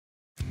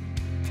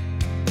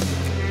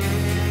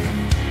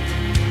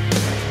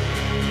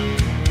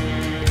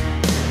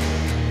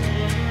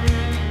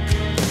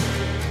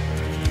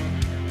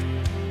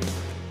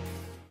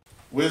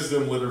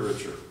wisdom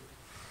literature.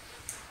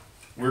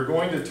 We're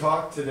going to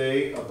talk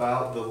today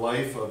about the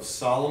life of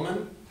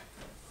Solomon,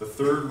 the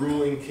third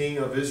ruling king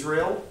of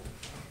Israel,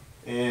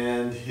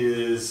 and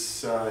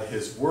his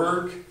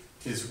work,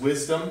 his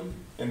wisdom,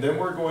 and then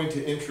we're going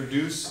to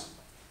introduce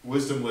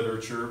wisdom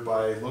literature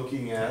by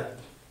looking at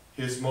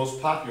his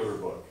most popular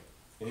book.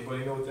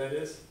 Anybody know what that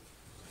is?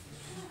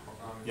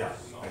 Yeah.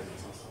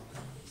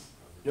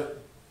 Yep.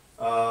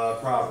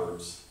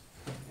 Proverbs,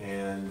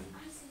 and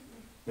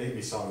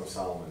maybe Song of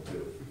Solomon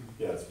too.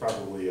 Yeah, it's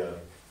probably,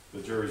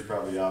 the jury's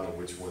probably out on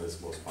which one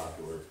is most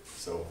popular.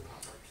 So,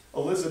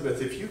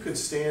 Elizabeth, if you could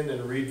stand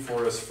and read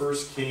for us 1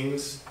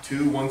 Kings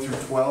 2, 1 through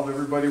 12.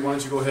 Everybody, why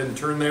don't you go ahead and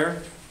turn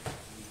there?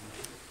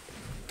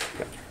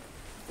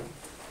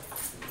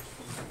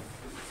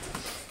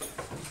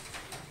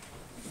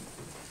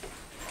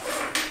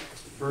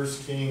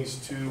 First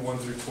Kings 2, 1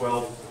 through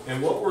 12.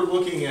 And what we're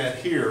looking at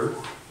here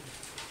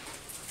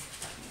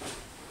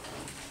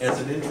as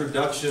an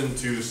introduction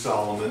to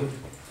Solomon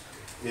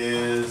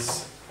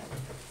is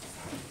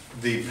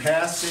the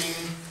passing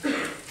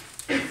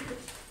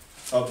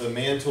of the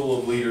mantle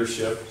of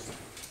leadership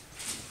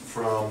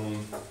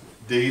from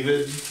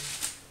David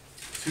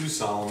to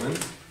Solomon.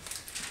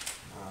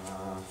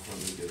 Let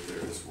me get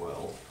there as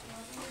well.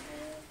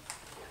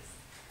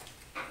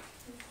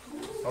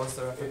 What's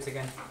the reference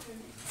again?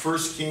 1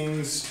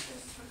 Kings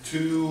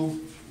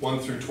 2, 1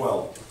 through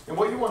 12. And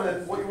what you want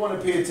to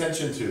pay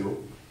attention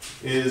to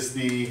is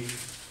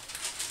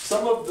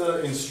some of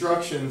the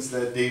instructions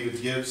that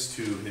David gives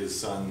to his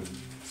son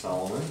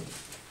Solomon,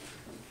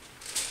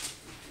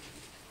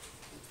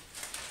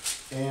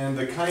 and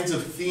the kinds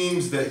of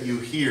themes that you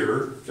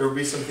hear. There will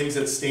be some things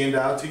that stand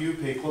out to you.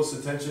 Pay close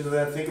attention to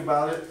that. Think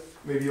about it.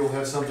 Maybe you'll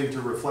have something to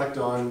reflect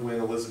on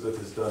when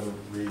Elizabeth is done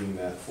reading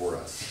that for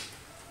us.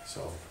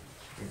 So,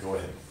 go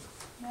ahead.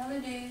 Now the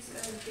days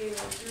of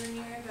David drew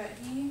near that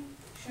he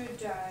should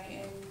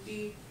die,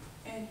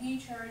 and he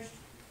charged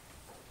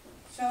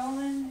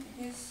Solomon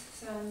his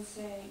son,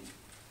 saying,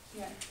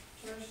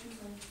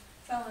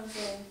 Solomon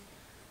saying,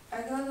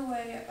 I go the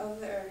way of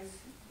the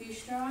earth. Be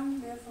strong,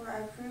 therefore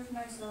I prove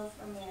myself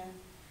a man,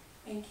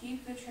 and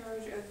keep the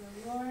charge of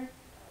the Lord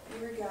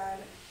your God,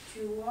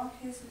 to walk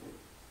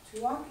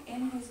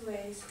in his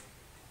ways,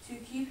 to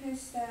keep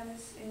his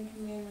statutes and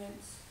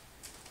commandments,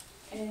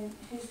 and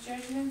his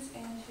judgments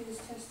and his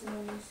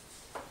testimonies,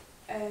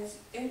 as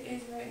it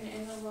is written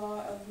in the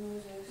law of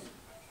Moses.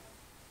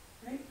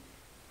 Right?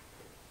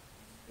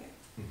 Yeah.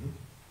 Mm-hmm.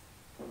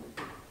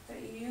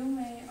 That you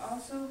may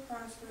also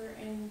prosper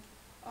in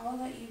all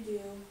that you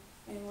do,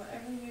 and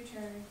wherever you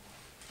turn.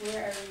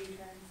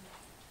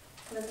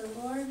 That the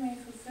Lord may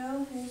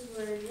fulfill his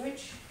word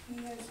which he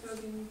has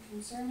spoken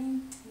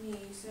concerning me,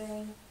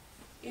 saying,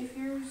 if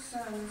your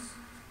sons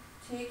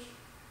take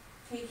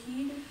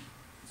heed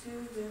to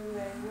their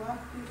way,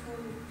 walk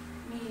before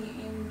me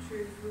in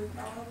truth with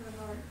all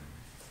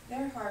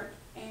their heart,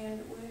 and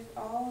with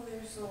all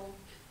their soul.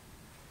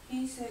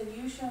 He said,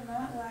 you shall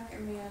not lack a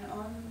man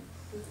on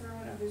the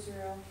throne of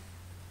Israel.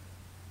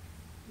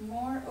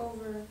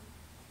 Moreover,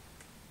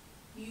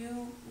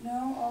 you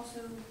know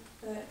also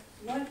that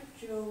what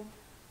Job,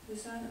 the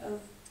son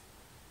of...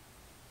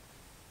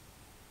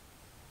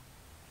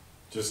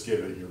 Just give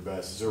it your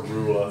best.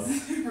 Zeruiah.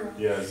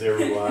 Yeah,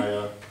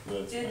 Zeruiah.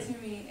 Did to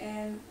me,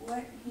 and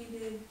what he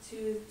did to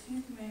the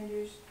two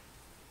commanders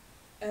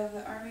of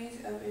the armies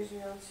of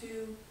Israel,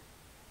 to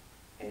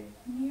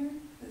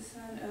Ednir, the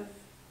son of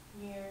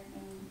Mir,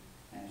 and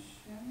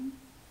Hashem,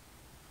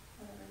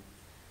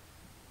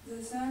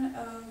 the son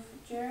of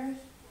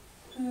Jareth,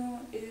 whom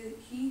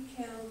he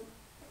killed,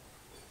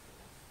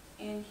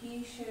 and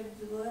he shed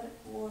the blood of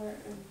war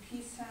in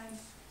peacetime,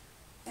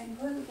 and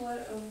put the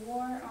blood of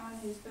war on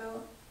his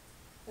belt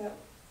that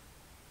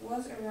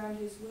was around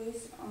his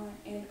waist,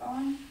 and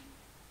on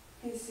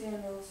his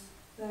sandals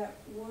that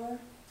were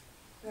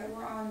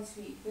on his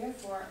feet.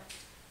 Therefore,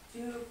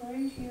 do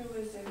according to your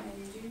wisdom,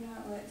 and do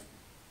not let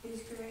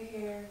his gray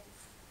hair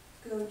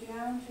go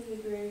down to the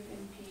grave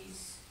in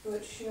peace,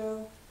 but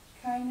show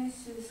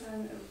kindness to the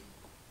son of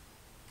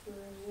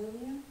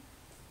Barzillai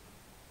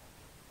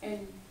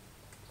and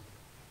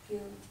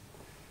Gilead.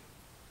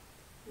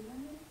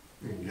 Right?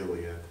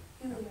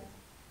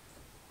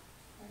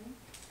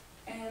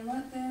 And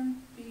let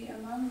them be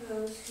among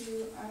those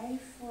who I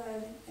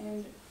fled,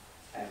 and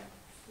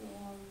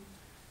Absalom,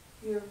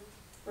 your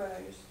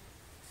brothers.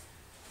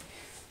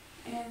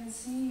 And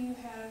see, you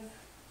have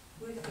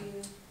with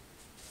you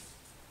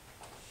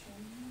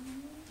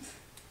Shemaiah,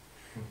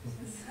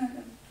 the son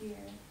of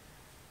Gera,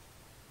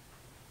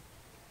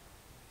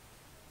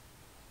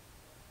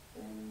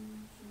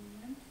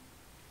 Benjamin,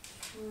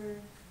 for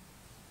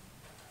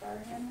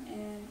Barham,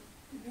 and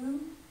who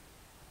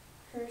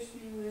cursed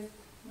me with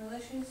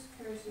malicious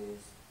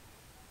curses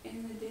in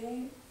the day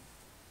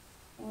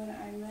when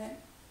I met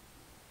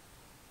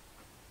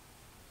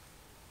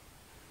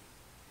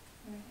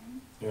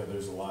him. Yeah,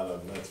 there's a lot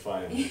of them. That's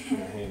fine.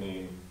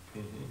 Mm-hmm.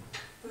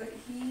 But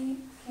he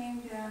came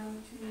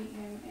down to meet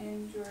him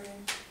in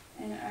Jordan,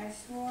 and I I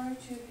swore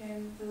to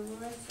him, the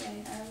Lord,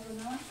 saying, I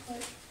will not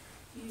put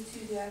you to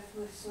death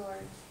with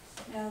sword.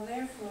 Now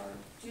therefore,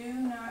 do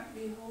not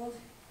behold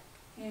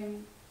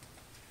him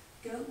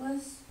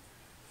guiltless,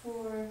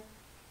 for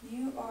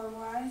you are a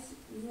wise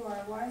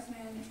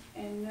man,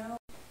 and know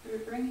to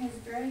bring his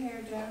gray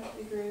hair down to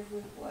the grave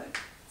with blood.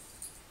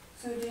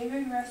 So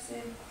David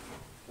rested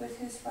with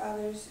his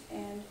fathers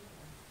and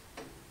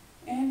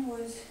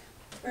was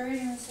buried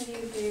in the city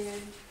of David.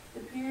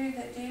 The period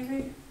that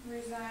David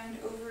resigned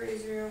over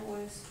Israel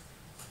was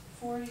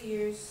 40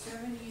 years.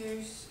 7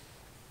 years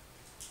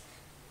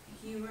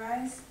he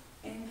reigned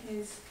in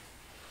his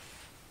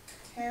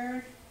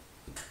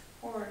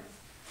horde,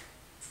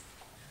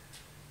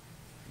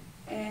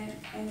 and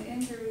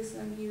in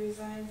Jerusalem he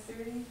resigned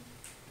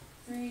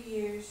 33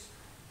 years.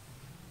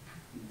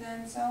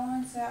 Then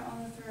Solomon sat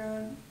on the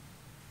throne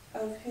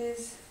of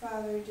his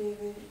father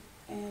David,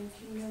 and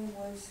kingdom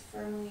was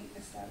firmly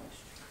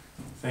established.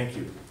 Thank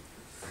you.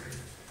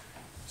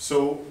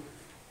 So,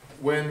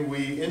 when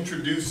we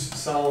introduce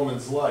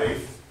Solomon's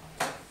life,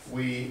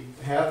 we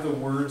have the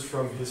words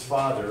from his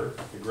father,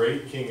 the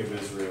great king of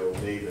Israel,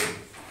 David.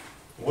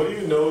 What do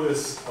you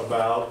notice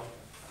about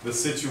the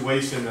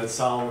situation that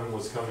Solomon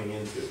was coming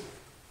into?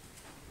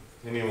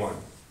 Anyone?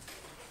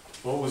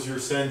 What was your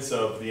sense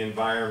of the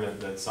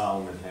environment that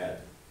Solomon had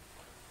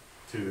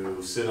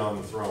to sit on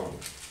the throne?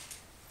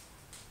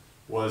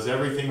 Was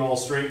everything all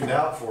straightened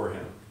out for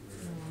him?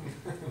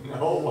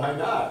 No, why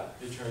not?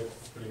 They tried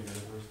putting another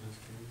person as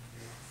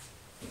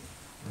king.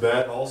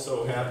 That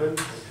also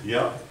happened.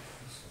 Yep.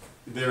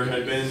 There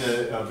had been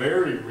a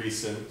very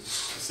recent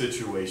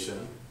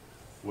situation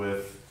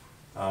with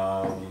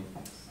one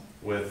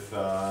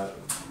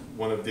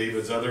of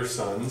David's other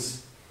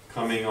sons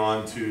coming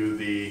on to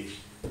the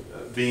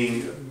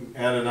being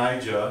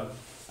Adonijah,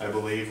 I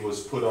believe,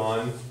 was put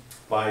on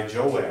by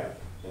Joab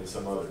and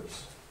some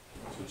others.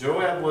 So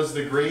Joab was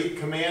the great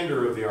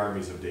commander of the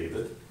armies of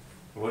David.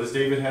 What does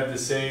David have to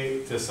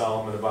say to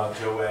Solomon about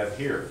Joab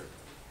here?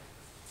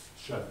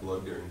 Shed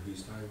blood during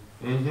peacetime.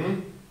 Mm-hmm.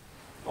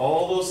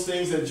 All those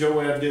things that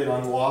Joab did,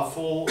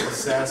 unlawful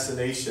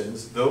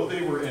assassinations, though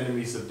they were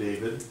enemies of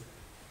David,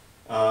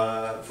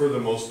 for the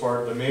most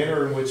part, the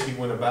manner in which he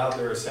went about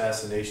their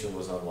assassination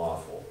was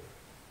unlawful.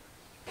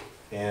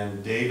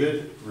 And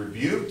David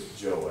rebuked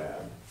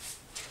Joab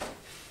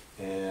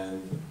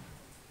and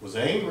was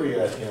angry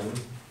at him,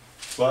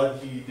 but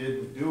he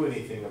didn't do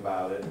anything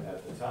about it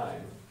at the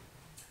time.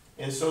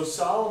 And so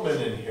Solomon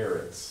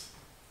inherits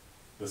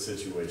the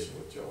situation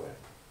with Joab,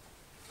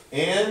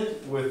 and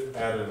with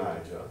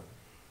Adonijah,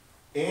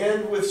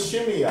 and with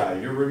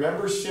Shimei. You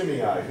remember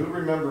Shimei. Who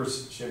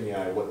remembers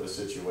Shimei, what the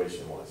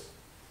situation was?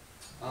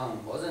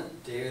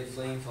 Wasn't David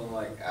fleeing from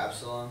like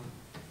Absalom,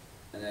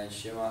 and then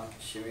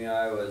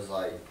Shimei was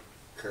like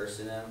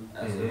cursing him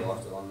as they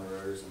walked along the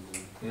road or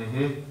something?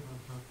 Mm-hmm.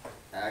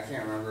 And I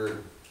can't remember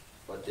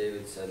what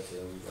David said to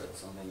him, but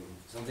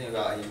something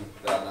about him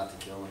about not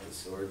to kill him with the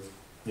sword.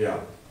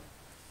 Yeah.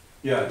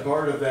 Yeah,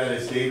 part of that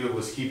is David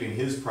was keeping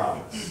his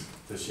promise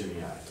to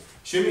Shimei.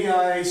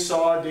 Shimei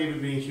saw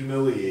David being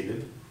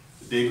humiliated.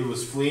 David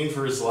was fleeing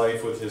for his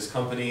life with his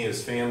company,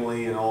 his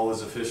family, and all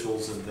his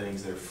officials and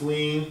things. They're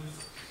fleeing.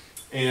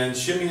 And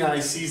Shimei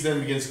sees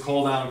them, begins to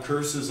call down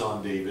curses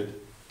on David,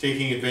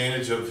 taking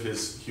advantage of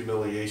his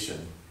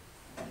humiliation.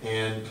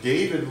 And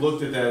David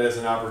looked at that as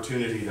an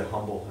opportunity to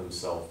humble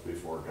himself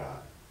before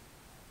God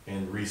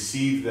and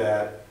receive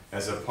that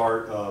as a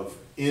part of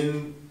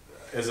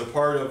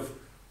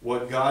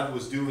what God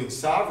was doing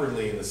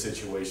sovereignly in the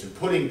situation,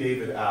 putting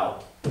David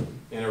out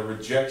in a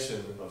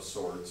rejection of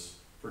sorts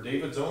for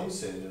David's own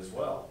sin as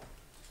well.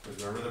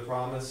 Because remember the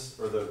promise,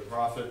 or the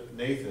prophet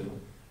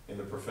Nathan in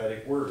the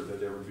prophetic word,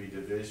 that there would be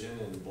division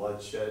and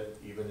bloodshed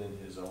even in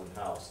his own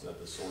house, and that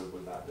the sword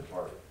would not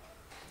depart.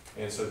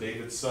 And so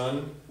David's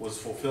son was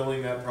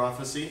fulfilling that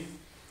prophecy,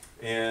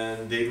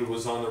 and David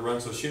was on the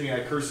run. So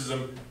Shimei curses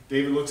him.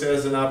 David looks at it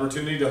as an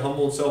opportunity to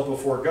humble himself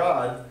before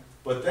God,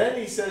 but then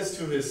he says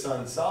to his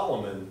son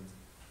Solomon,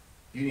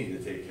 you need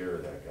to take care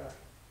of that guy.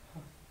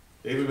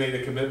 David made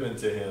a commitment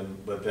to him,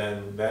 but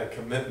then that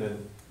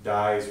commitment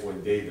dies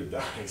when David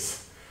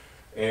dies.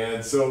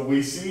 And so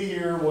we see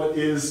here what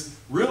is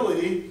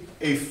really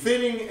a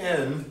fitting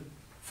end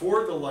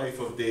for the life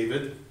of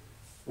David,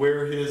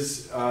 where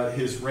his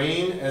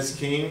reign as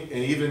king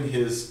and even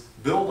his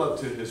build-up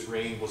to his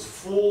reign was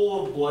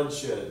full of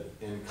bloodshed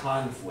and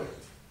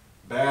conflict,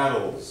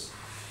 battles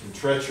and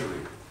treachery.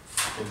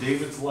 And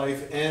David's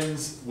life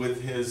ends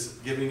with his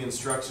giving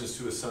instructions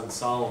to his son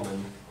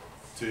Solomon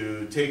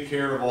to take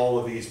care of all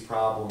of these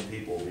problem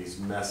people, these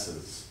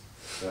messes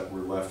that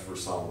were left for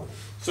Solomon.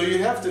 So you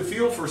have to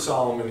feel for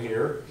Solomon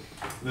here,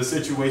 the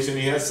situation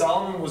he has.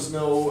 Solomon wasn't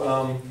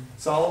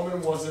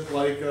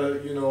like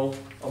a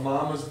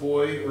mama's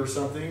boy or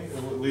something.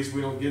 At least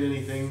we don't get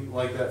anything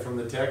like that from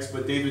the text.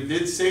 But David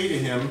did say to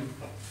him,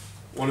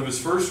 one of his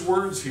first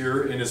words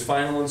here in his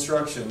final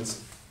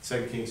instructions,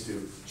 2 Kings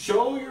 2,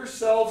 show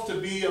yourself to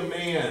be a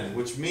man,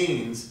 which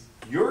means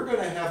you're going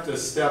to have to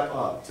step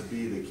up to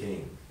be the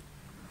king.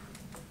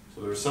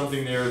 So there's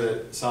something there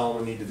that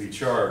Solomon needed to be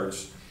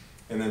charged,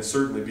 and then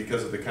certainly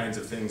because of the kinds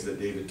of things that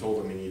David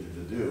told him he needed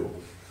to do.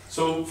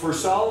 So for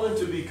Solomon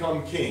to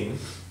become king,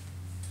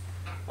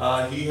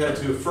 he had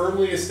to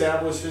firmly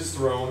establish his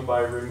throne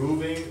by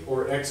removing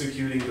or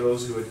executing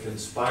those who had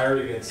conspired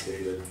against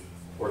David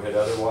or had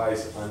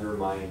otherwise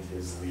undermined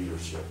his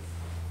leadership.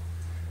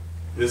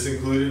 This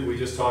included, we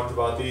just talked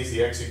about these,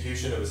 the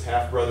execution of his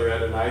half-brother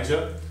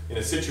Adonijah. And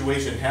a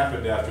situation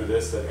happened after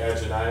this that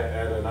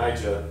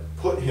Adonijah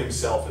put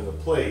himself in the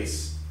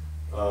place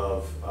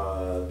of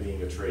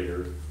being a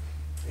traitor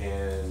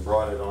and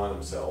brought it on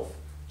himself.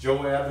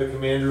 Joab, the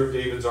commander of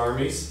David's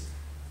armies,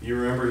 you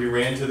remember he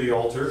ran to the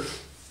altar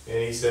and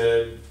he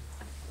said,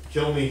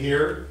 "Kill me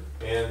here."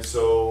 And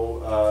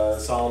so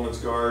Solomon's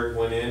guard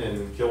went in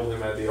and killed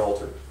him at the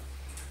altar.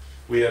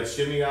 We have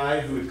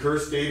Shimei, who had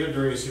cursed David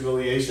during his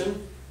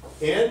humiliation.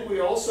 And we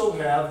also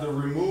have the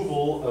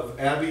removal of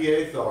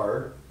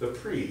Abiathar, the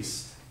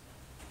priest,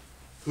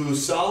 who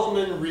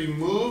Solomon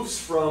removes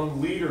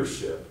from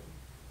leadership.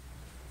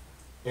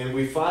 And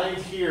we find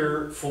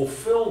here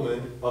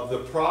fulfillment of the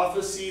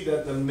prophecy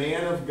that the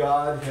man of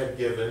God had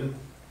given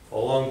a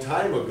long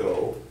time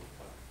ago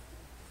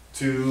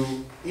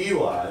to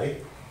Eli,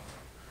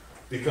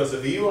 because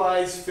of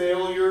Eli's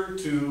failure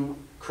to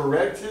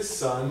correct his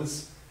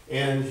sons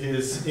and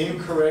his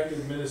incorrect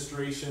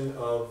administration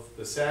of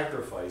the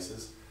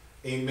sacrifices.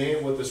 A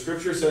man, what the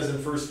scripture says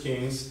in 1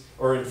 Kings,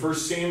 or in 1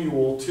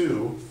 Samuel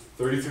 2,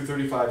 30 through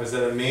 35, is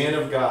that a man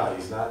of God,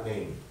 he's not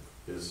named,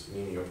 is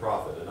meaning a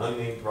prophet, an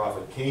unnamed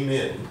prophet, came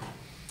in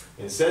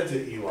and said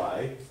to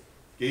Eli,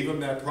 gave him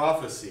that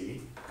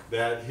prophecy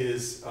that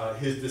his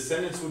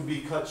descendants would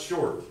be cut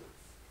short.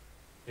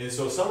 And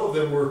so some of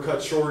them were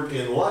cut short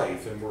in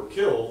life and were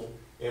killed.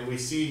 And we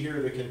see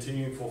here the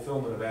continuing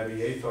fulfillment of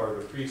Abiathar,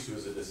 the priest, who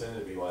is a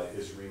descendant of Eli,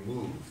 is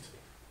removed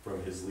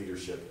from his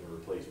leadership and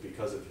replaced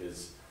because of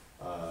his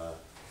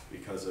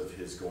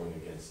going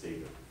against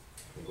David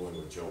and going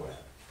with Joab.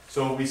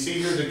 So we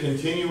see here the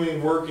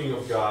continuing working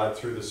of God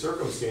through the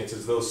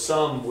circumstances, though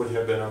some would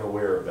have been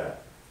unaware of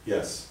that.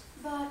 Yes?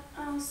 But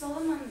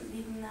Solomon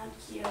did not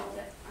kill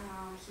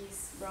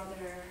his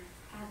brother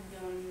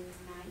Adonijah.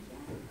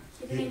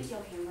 He didn't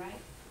kill him, right?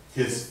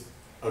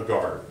 A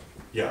guard,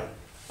 yeah.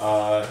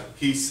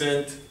 He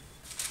sent,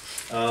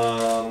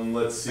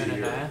 let's see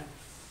here. Benaniah?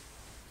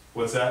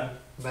 What's that?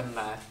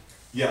 Benaniah.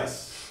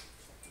 Yes.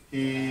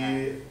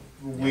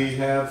 We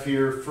have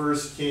here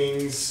 1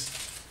 Kings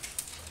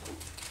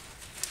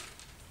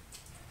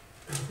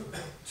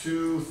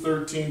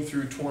 2:13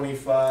 through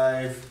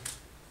 25.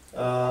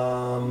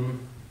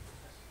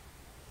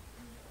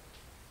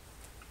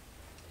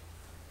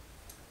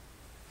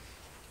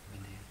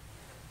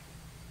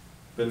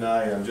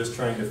 Benaiah, I'm just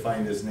trying to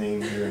find his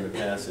name here in the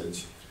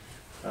passage.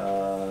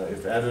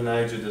 If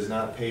Adonijah does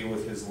not pay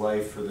with his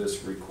life for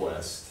this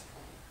request.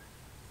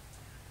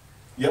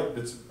 Yep,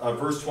 it's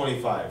verse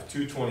 25,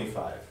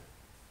 2:25.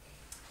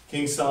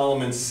 King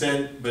Solomon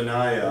sent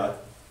Benaiah,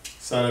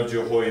 son of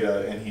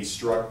Jehoiada, and he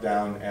struck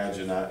down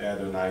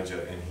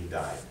Adonijah and he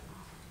died.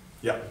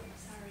 Yep.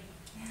 Sorry.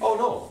 Oh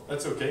no,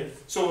 that's okay.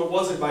 So it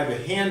wasn't by the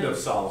hand of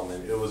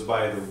Solomon, it was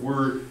by the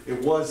word,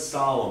 it was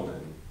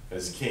Solomon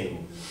as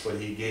king, but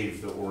he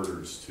gave the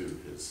orders to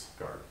his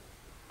guard,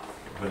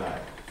 Benaiah.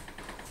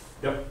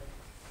 Yep.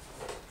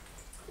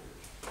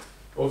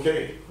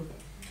 Okay.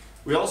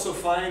 We also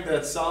find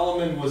that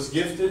Solomon was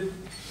gifted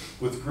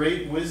with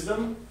great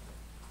wisdom.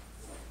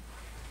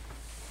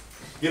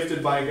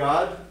 Gifted by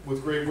God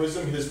with great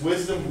wisdom. His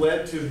wisdom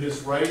led to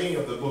his writing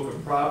of the book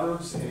of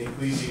Proverbs and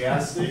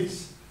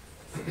Ecclesiastes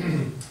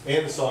and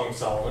the Song of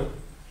Solomon.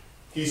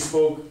 He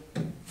spoke,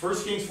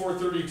 1 Kings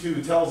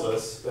 4:32 tells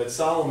us that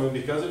Solomon,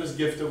 because of his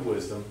gift of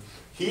wisdom,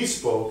 he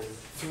spoke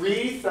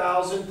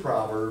 3,000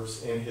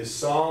 proverbs, and his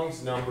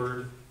songs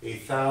numbered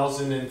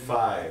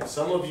 1,005.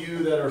 Some of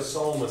you that are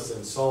psalmists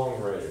and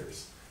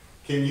songwriters,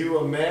 can you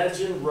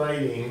imagine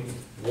writing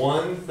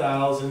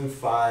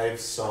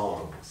 1,005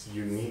 songs,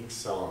 unique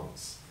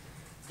songs?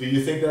 Do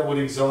you think that would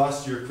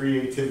exhaust your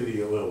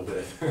creativity a little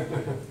bit?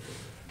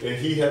 And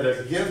he had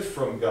a gift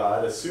from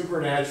God, a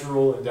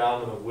supernatural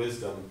endowment of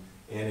wisdom,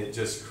 and it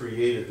just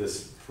created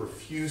this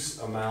profuse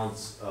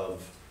amounts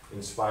of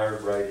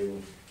inspired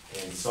writing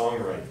and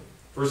songwriting.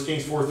 1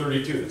 Kings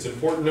 4:32. It's an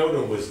important note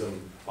on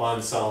wisdom,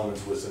 on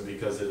Solomon's wisdom,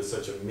 because it is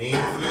such a main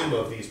theme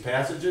of these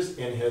passages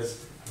and has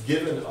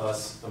given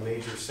us a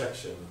major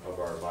section of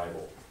our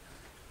Bible.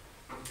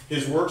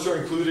 His works are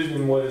included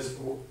in what is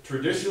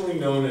traditionally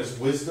known as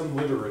wisdom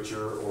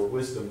literature or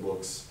wisdom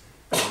books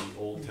in the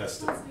Old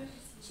Testament.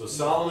 So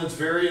Solomon's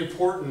very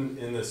important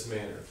in this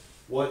manner.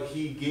 What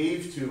he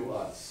gave to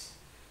us,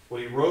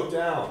 what he wrote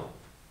down,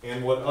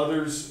 and what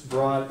others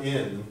brought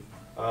in,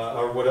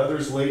 or what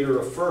others later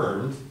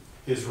affirmed,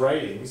 his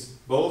writings,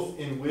 both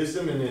in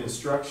wisdom and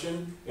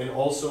instruction, and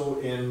also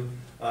in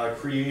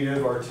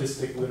creative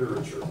artistic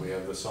literature. We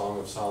have the Song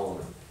of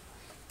Solomon.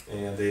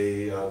 And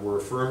they were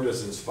affirmed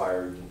as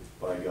inspired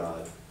by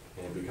God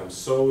and become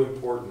so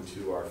important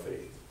to our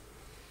faith.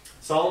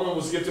 Solomon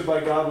was gifted by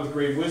God with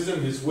great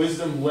wisdom. His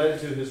wisdom led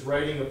to his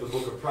writing of the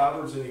book of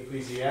Proverbs and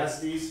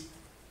Ecclesiastes.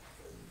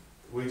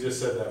 We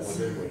just said that one,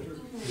 didn't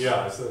we?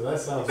 Yeah, so that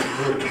sounds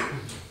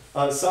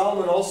good.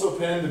 Solomon also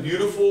penned the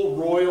beautiful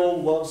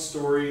royal love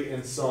story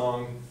and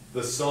song,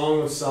 the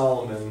Song of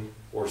Solomon,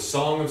 or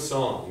Song of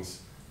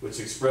Songs, which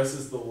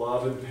expresses the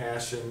love and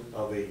passion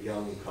of a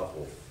young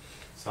couple,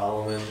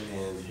 Solomon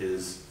and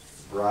his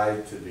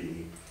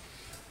bride-to-be.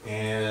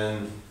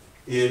 And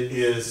it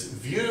is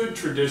viewed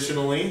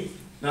traditionally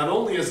not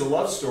only as a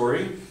love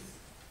story,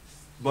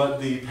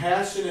 but the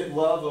passionate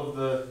love of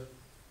the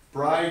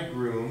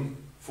bridegroom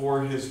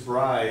for his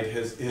bride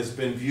has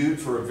been viewed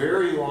for a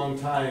very long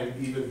time,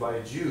 even by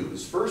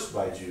Jews, first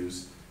by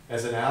Jews,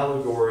 as an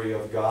allegory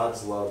of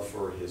God's love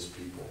for his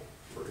people,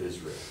 for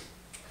Israel.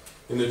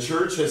 And the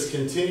church has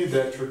continued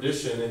that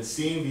tradition and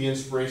seeing the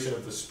inspiration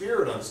of the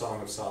Spirit on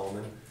Song of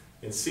Solomon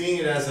and seeing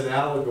it as an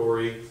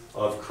allegory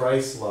of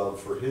Christ's love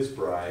for his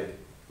bride,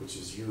 which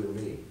is you and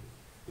me,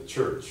 the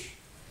church.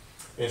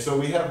 And so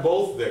we have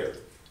both there.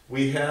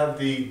 We have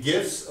the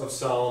gifts of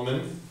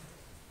Solomon,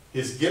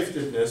 his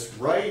giftedness,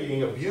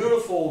 writing a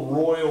beautiful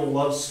royal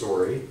love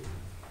story,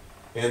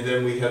 and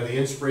then we have the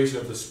inspiration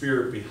of the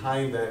Spirit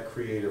behind that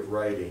creative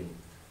writing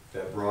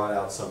that brought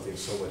out something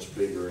so much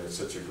bigger and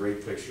such a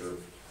great picture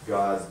of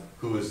God,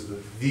 who is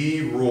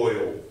the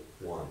royal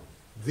one,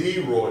 the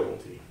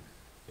royalty,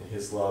 and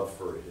his love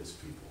for his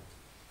people,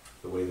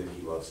 the way that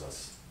he loves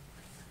us.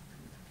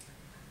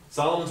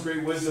 Solomon's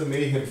great wisdom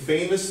made him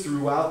famous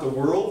throughout the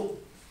world.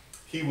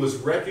 He was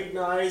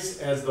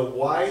recognized as the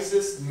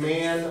wisest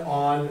man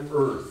on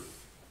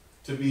earth,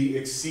 to be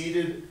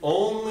exceeded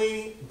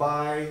only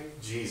by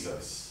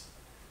Jesus.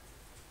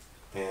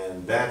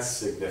 And that's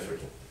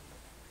significant.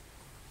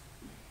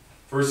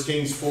 1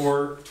 Kings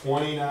 4,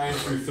 29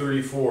 through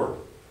 34.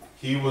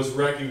 He was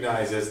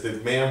recognized as the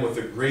man with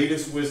the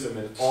greatest wisdom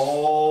in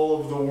all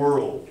of the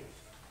world.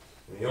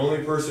 And the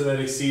only person that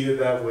exceeded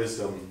that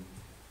wisdom,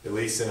 at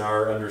least in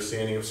our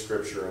understanding of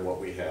Scripture and what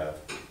we have,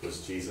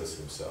 was Jesus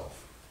himself.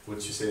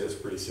 Wouldn't you say that's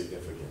pretty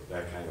significant,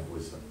 that kind of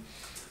wisdom?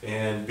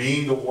 And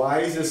being the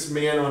wisest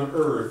man on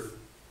earth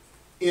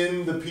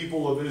in the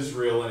people of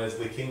Israel and as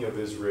the king of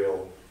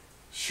Israel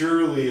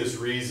surely is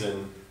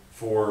reason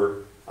for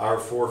our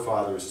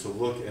forefathers to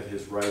look at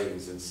his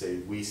writings and say,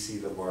 we see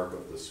the mark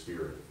of the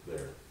Spirit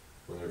there,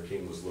 when their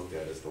king was looked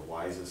at as the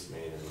wisest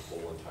man in the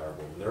whole entire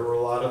world. And there were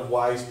a lot of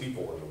wise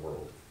people in the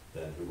world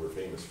then who were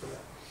famous for that.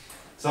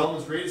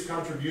 Solomon's greatest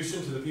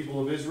contribution to the people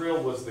of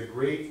Israel was the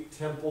great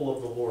temple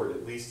of the Lord,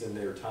 at least in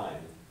their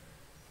time.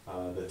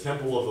 The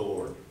temple of the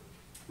Lord.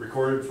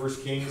 Recorded in 1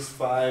 Kings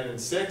 5 and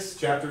 6,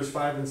 chapters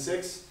 5 and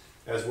 6,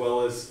 as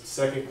well as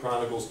 2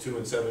 Chronicles 2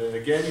 and 7. And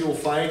again, you will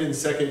find in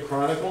 2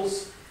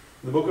 Chronicles,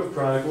 in the book of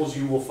Chronicles,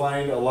 you will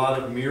find a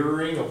lot of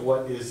mirroring of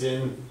what is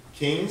in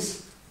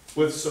Kings,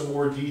 with some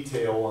more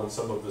detail on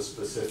some of the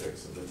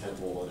specifics of the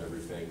temple and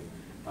everything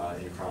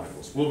in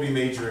Chronicles. We'll be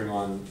majoring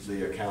on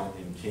the account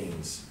in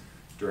Kings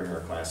during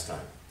our class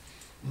time.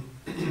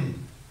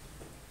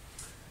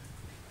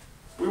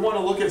 We want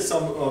to look at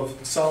some of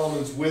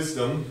Solomon's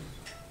wisdom,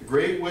 the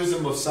great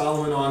wisdom of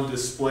Solomon on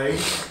display,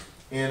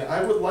 and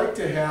I would like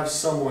to have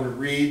someone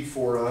read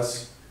for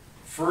us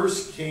 1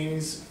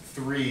 Kings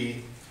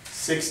 3,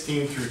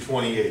 16 through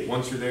 28.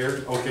 Once you're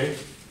there, okay?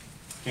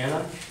 Can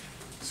I?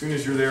 As soon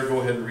as you're there, go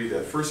ahead and read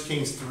that. 1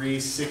 Kings 3,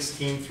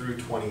 16 through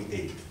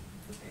 28.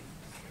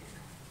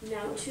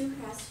 Now 2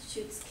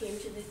 prostitutes came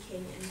to the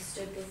king and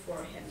stood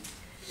before him.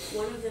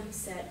 One of them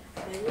said,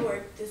 "My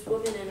lord, this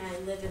woman and I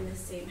live in the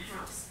same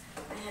house.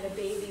 I had a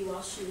baby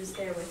while she was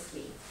there with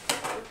me.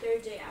 The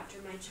third day after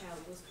my child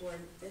was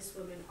born, this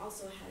woman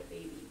also had a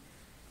baby.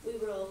 We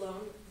were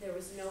alone. There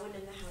was no one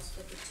in the house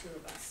but the two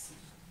of us.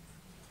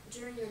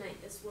 During the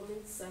night, this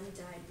woman's son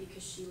died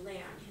because she lay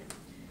on him.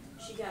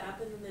 She got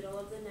up in the middle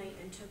of the night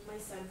and took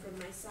my son from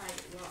my side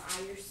while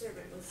I, your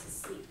servant, was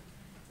asleep.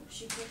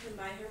 She put him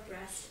by her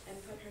breast and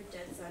put her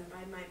dead son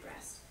by my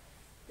breast.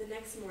 The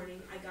next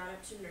morning, I got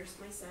up to nurse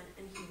my son,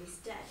 and he was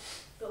dead.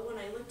 But when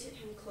I looked at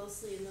him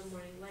closely in the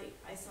morning light,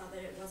 I saw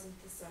that it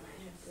wasn't the son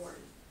I had born."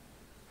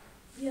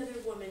 The other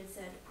woman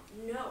said,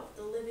 "No,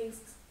 the living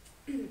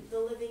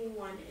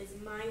one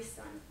is my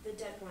son, the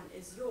dead one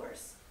is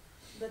yours."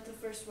 But the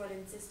first one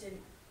insisted,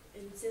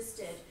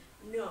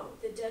 "No,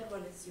 the dead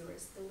one is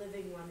yours, the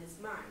living one is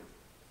mine."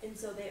 And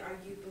so they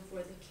argued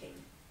before the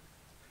king.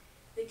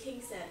 The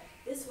king said,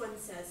 "This one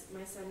says,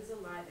 'My son is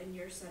alive and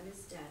your son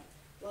is dead,'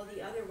 while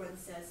the other one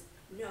says,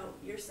 'No,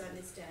 your son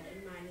is dead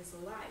and mine is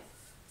alive.'"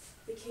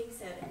 The king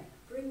said,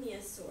 "Bring me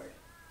a sword."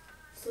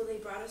 So they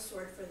brought a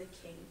sword for the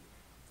king.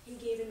 He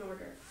gave an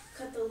order,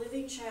 "Cut the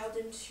living child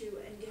in two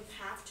and give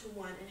half to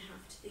one and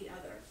half to the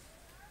other."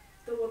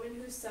 The woman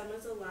whose son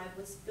was alive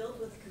was filled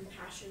with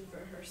compassion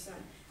for her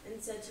son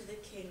and said to the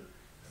king,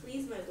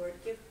 "Please, my lord,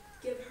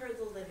 give her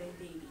the living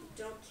baby.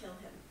 Don't kill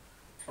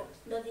him."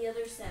 But the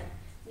other said,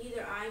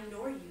 "Neither I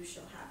nor you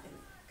shall have him.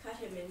 Cut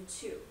him in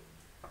two."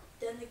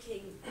 Then the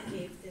king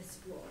gave this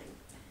ruling,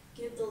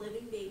 "Give the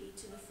living baby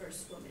to the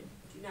first woman.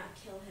 Do not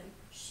kill him.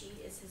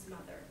 She is his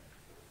mother."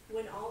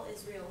 When all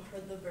Israel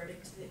heard the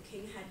verdict the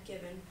king had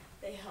given,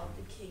 they held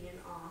the king in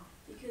awe,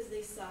 because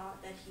they saw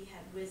that he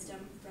had wisdom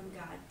from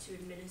God to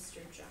administer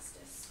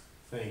justice.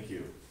 Thank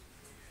you.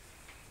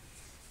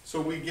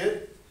 So we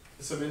get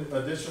some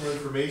additional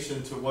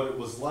information to what it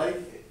was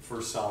like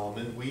for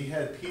Solomon. We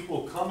had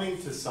people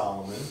coming to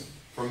Solomon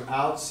from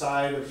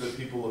outside of the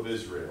people of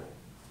Israel.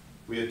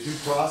 We had two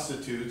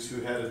prostitutes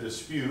who had a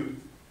dispute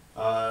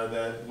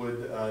that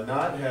would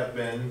not have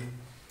been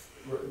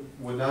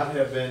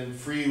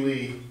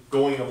freely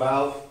going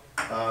about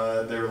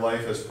their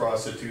life as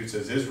prostitutes,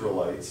 as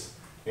Israelites.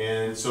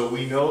 And so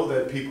we know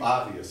that people,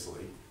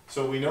 obviously,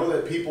 so we know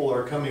that people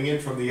are coming in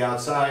from the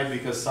outside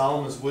because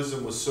Solomon's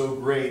wisdom was so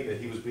great that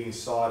he was being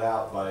sought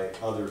out by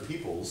other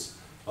peoples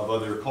of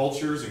other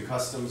cultures and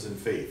customs and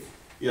faith.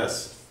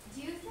 Yes?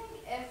 Do you think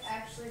if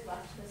actually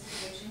left to the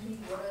situation, he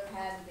would have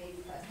had the baby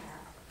cut in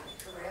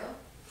half? For real?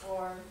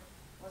 Or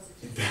was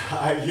it just...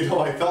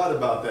 I thought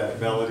about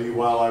that, Melody,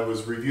 while I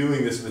was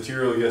reviewing this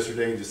material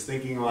yesterday and just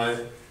thinking on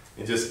it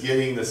and just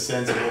getting the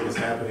sense of what was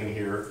happening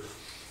here.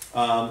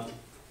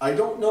 I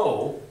don't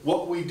know.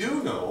 What we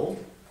do know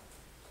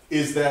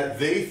is that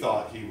they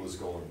thought he was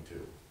going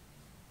to,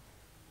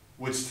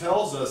 which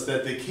tells us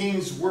that the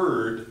king's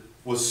word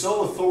was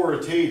so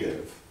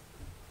authoritative.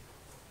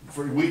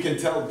 We can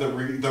tell the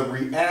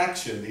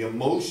reaction, the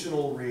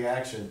emotional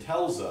reaction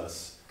tells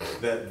us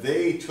that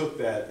they took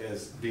that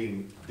as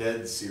being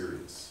dead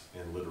serious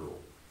and literal.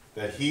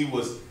 That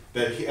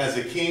as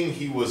a king,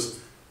 he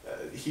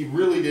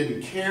really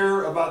didn't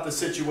care about the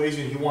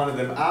situation. He wanted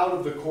them out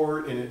of the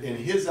court. And in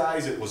his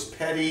eyes, it was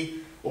petty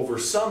over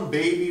some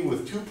baby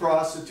with two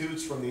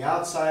prostitutes from the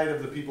outside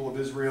of the people of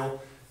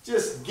Israel.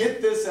 Just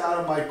get this out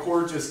of my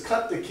court. Just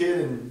cut the kid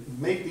and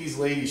make these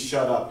ladies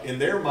shut up. In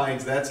their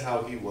minds, that's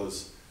how he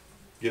was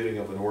giving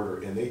up an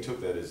order. And they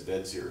took that as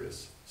dead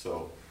serious.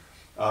 So,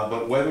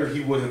 but whether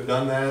he would have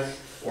done that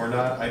or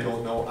not, I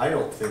don't know. I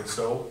don't think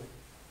so,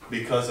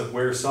 because of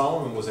where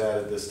Solomon was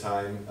at this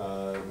time,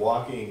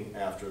 walking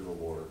after the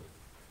Lord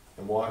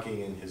and walking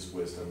in his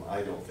wisdom.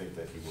 I don't think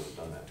that he would have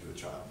done that to a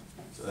child.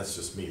 So that's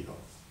just me, though.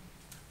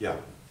 Yeah.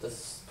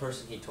 This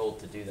person he told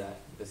to do that,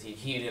 because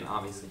he didn't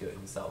obviously do it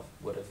himself,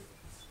 would have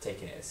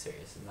taken it as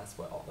serious, and that's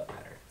what all that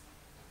mattered.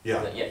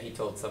 Yeah. That, yeah, he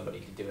told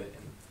somebody to do it,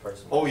 and the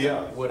person Oh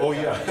yeah. would have Oh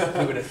done yeah. it.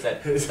 He would have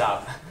said,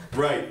 stop.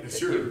 Right.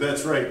 Sure.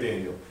 That's right,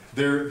 Daniel.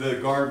 The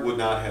guard would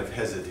not have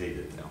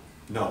hesitated. No.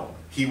 No.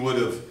 He would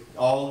have.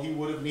 All he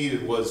would have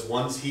needed was,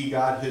 once he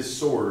got his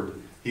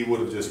sword, he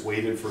would have just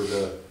waited for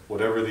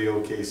whatever the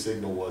okay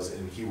signal was,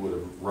 and he would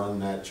have run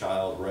that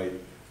child right,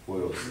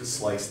 would have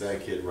sliced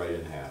that kid right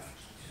in half.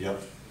 Yep.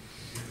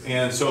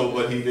 And so,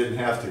 but he didn't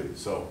have to.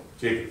 So,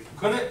 Jacob.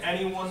 Couldn't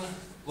anyone,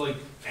 like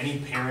any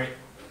parent,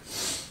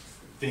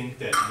 think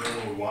that no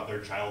one would want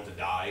their child to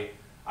die?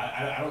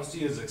 I don't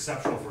see it as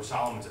exceptional for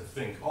Solomon to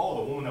think,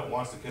 oh, the woman that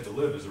wants the kid to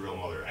live is the real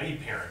mother. Any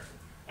parent,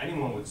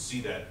 anyone would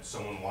see that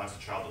someone wants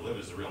the child to live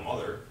as the real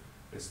mother.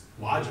 It's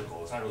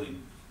logical. It's not really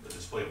a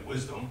display of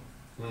wisdom.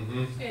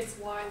 Mm-hmm. It's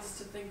wise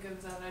to think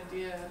of that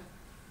idea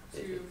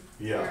to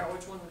Yeah. figure out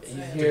which one would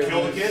say. Here- To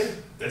kill the kid?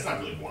 That's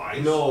not really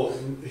wise. No,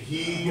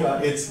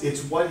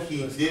 it's what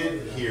he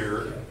did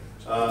here.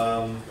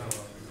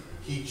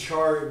 He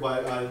charged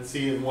by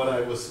seeing when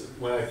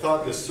I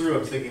thought this through,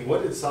 I'm thinking,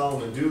 what did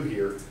Solomon do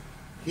here?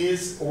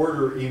 His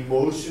order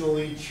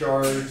emotionally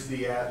charged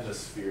the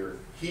atmosphere.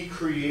 He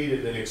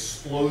created an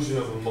explosion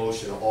of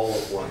emotion all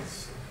at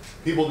once.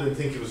 People didn't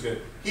think he was going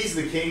to. He's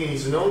the king and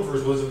he's known for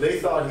his wisdom. They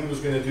thought he was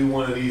going to do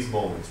one of these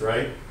moments,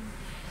 right?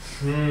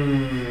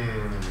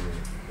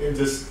 And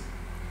just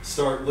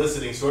start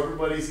listening. So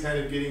everybody's kind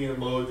of getting in a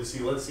mode to see,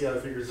 let's see how he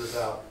figures this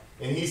out.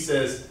 And he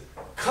says,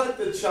 cut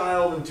the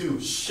child in two.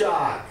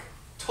 Shock.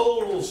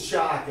 Total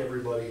shock,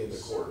 everybody in the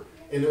court.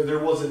 And there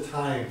wasn't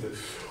time to,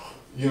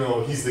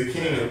 he's the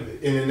king.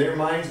 And in their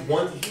minds,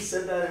 once he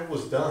said that, it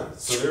was done.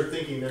 So they're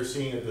thinking they're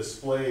seeing a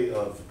display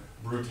of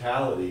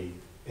brutality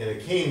in a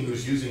king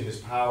who's using his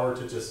power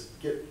to just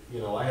get,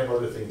 I have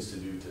other things to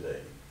do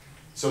today.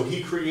 So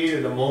he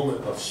created a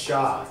moment of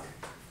shock.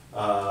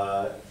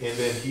 But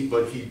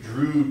he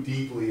drew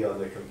deeply on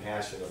the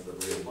compassion of the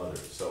real mother.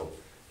 So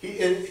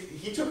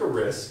he took a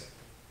risk.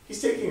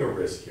 He's taking a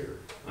risk here.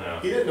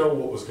 Yeah. He didn't know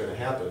what was going to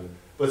happen,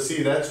 but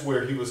see, that's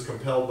where he was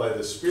compelled by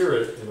the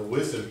Spirit and the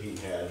wisdom he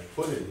had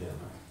put in him.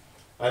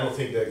 I don't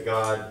think that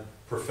God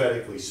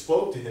prophetically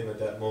spoke to him at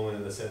that moment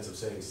in the sense of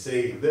saying,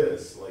 say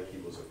this, like he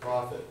was a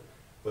prophet,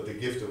 but the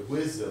gift of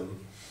wisdom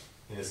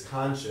and his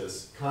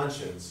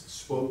conscience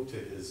spoke to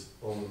his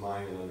own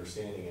mind and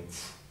understanding,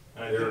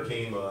 and there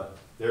came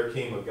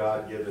a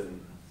God-given,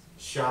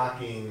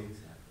 shocking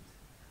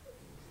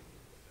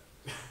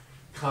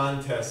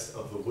contest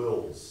of the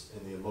wills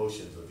and the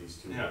emotions of these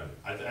two Yeah,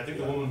 women. I think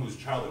the woman whose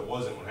child it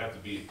wasn't would have to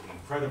be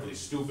incredibly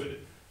stupid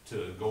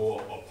to go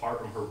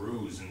apart from her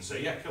ruse and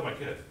say, yeah, kill my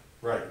kid.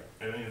 Right.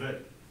 I mean, that.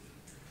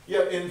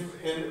 Yeah, and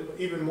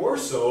even more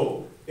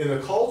so, in the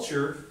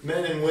culture,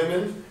 men and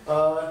women,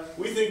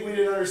 we think we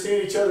didn't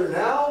understand each other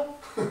now.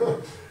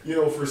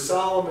 For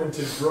Solomon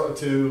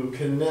to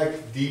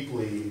connect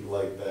deeply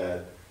like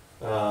that,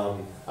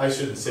 I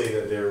shouldn't say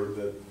that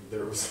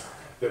there was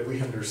that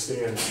we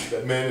understand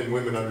that men and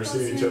women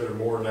understand each other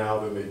more now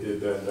than they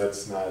did then.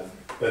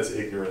 That's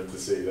ignorant to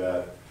say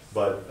that.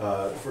 But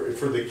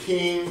for the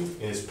king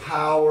and his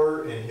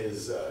power and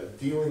his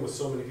dealing with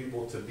so many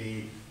people, to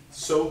be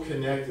so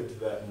connected to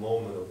that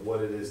moment of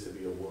what it is to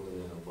be a woman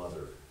and a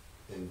mother,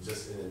 and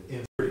just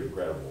pretty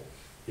incredible.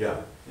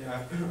 Yeah.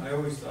 Yeah, I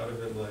always thought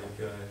of it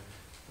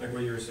like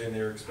what you were saying.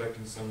 They were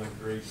expecting some like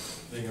great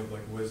thing of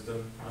like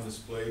wisdom on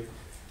display,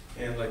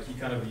 and like he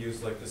kind of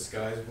used like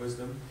disguised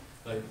wisdom.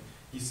 Like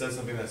he said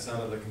something that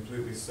sounded like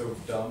completely so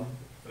dumb,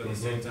 but at the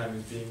same time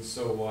he's being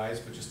so wise,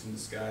 but just in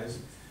disguise.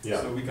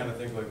 Yeah. So we kind of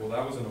think like, well,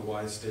 that wasn't a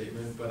wise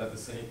statement, but at the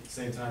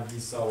same time he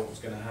saw what was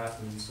going to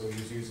happen, so he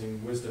was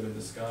using wisdom in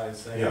disguise,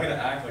 saying, I'm going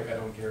to act like I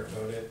don't care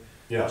about it.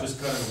 Yeah.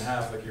 Just cut him in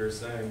half, like you were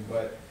saying,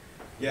 but.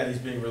 Yeah, he's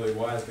being really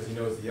wise because he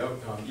knows the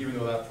outcome, even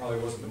though that probably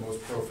wasn't the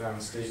most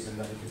profound statement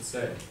that he could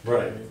say.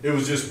 Right. It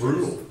was just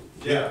brutal.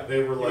 Yeah.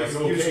 They were like,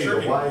 okay,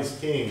 the wise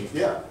king.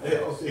 Yeah,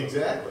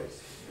 exactly.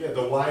 Yeah,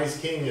 the wise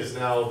king is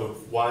now the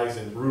wise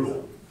and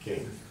brutal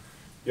king.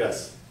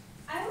 Yes?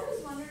 I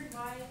always wondered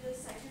why the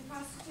second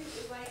prostitute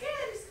was like,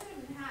 just cut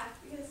him in half,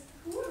 because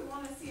who would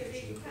want to see a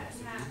baby cut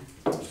in half?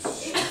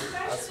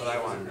 That's what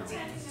I want to know.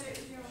 Pretending that it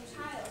was your own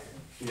child.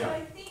 Yeah. But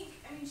I think,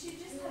 she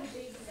just had a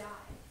baby die.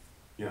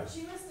 Yeah.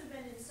 She must have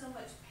been in so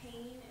much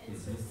pain and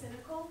so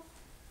cynical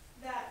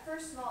that,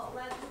 first of all, it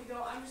led her to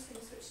go, I'm just going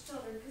to switch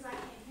children because I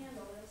can't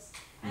handle this.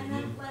 And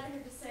then it led her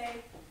to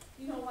say,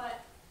 you know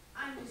what,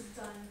 I'm just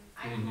done.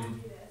 I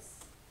can't do this.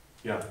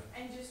 Yeah.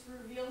 And just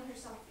reveal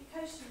herself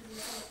because she was in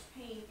so much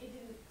pain. It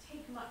didn't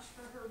take much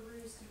for her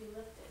bruise to be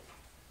lifted.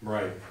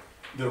 Right.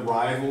 The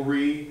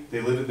rivalry,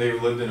 they lived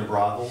in a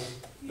brothel.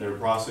 They were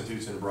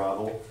prostitutes in a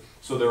brothel.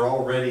 So they're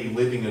already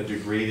living a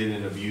degraded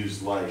and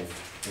abused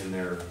life in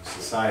their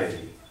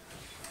society.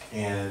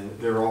 And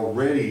they're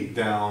already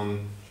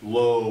down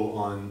low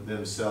on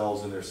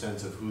themselves and their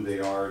sense of who they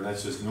are, and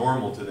that's just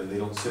normal to them. They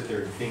don't sit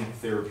there and think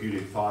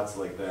therapeutic thoughts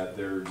like that.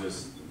 They're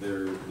just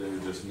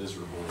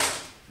miserable,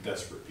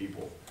 desperate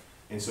people.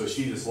 And so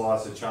she just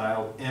lost a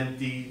child,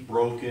 empty,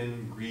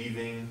 broken,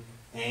 grieving,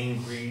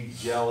 angry,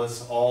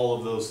 jealous, all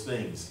of those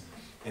things.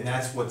 And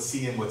that's what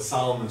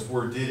Solomon's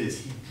word did,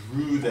 is he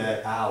drew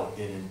that out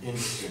in an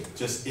instant.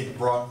 It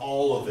brought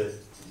all of it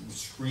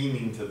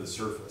screaming to the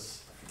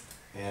surface.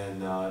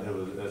 And I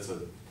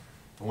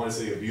want to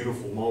say a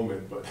beautiful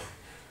moment, but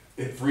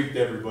it freaked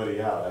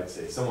everybody out, I'd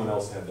say. Someone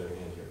else had their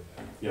hand here.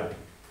 Yeah.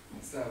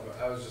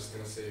 I was just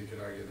going to say, you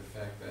could argue the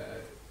fact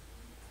that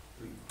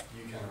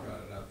you kind of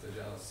brought it up, the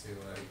jealousy,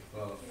 like,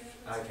 well,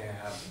 if I can't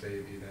have the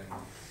baby, then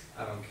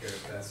I don't care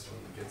if that's one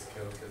that gets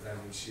killed, because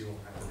that means she won't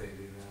have the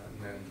baby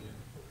now, and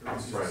then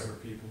it's just for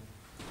people.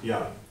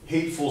 Yeah,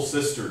 hateful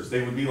sisters.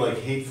 They would be like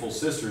hateful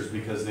sisters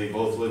because they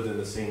both lived in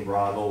the same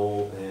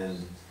brothel,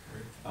 and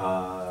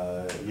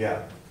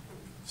yeah.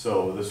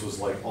 So this was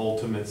like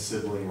ultimate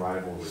sibling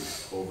rivalry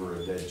over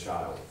a dead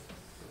child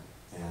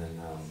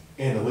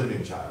and a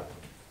living child.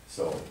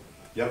 So,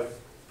 yep,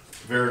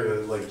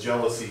 very like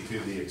jealousy to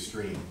the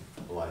extreme,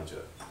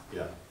 Elijah.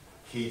 Yeah,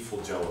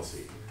 hateful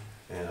jealousy,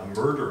 and a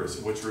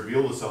murderous, which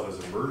revealed itself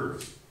as a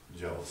murderous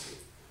jealousy,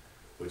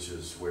 which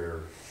is where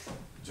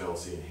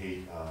jealousy and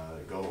hate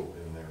go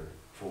in their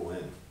full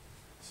end.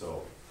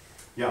 So,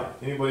 yeah.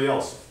 Anybody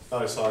else?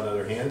 Thought I saw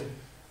another hand.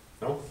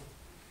 No?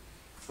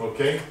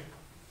 Okay.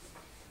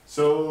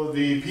 So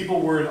the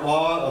people were in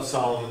awe of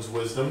Solomon's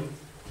wisdom,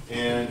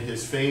 and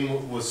his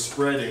fame was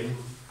spreading.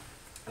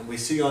 And we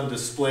see on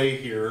display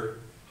here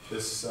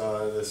this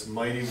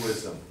mighty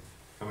wisdom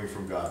coming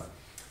from God.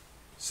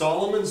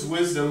 Solomon's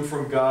wisdom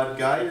from God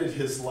guided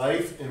his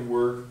life and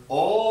work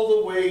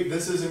all the way,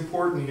 this is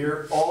important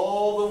here,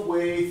 all the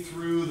way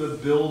through the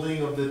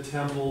building of the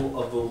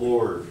temple of the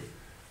Lord.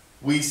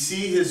 We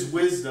see his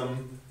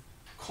wisdom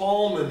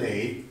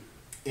culminate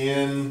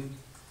in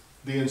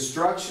the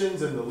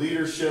instructions and the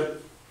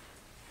leadership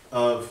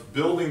of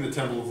building the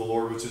temple of the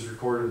Lord, which is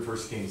recorded in 1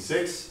 Kings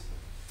 6,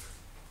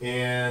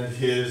 and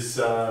his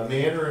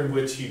manner in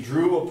which he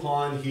drew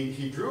upon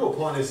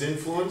his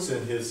influence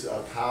and his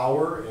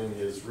power and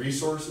his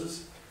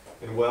resources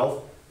and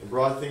wealth, and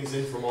brought things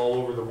in from all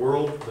over the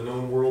world, the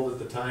known world at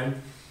the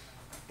time.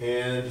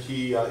 And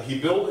he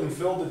built and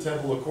filled the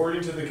temple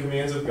according to the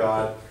commands of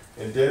God,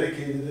 and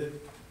dedicated it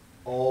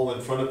all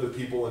in front of the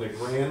people in a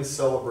grand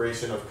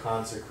celebration of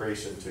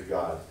consecration to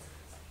God.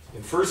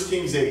 In 1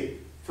 Kings 8,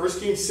 1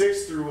 Kings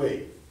 6 through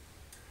 8,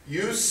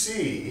 you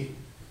see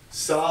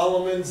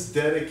Solomon's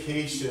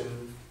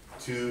dedication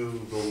to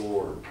the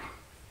Lord.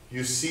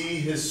 You see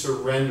his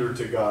surrender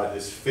to God,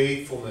 his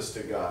faithfulness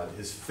to God,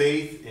 his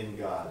faith in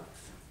God,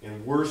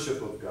 in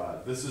worship of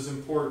God. This is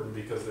important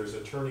because there's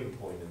a turning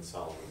point in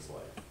Solomon's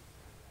life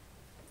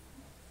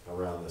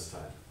around this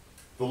time.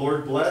 The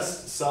Lord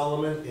blessed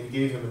Solomon and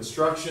gave him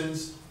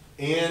instructions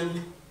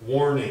and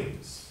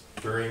warnings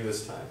during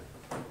this time.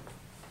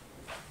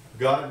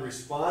 God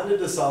responded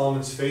to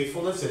Solomon's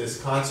faithfulness and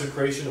his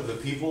consecration of the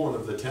people and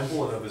of the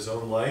temple and of his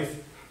own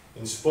life,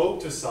 and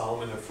spoke to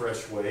Solomon in a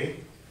fresh way,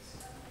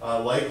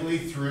 likely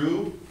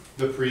through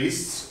the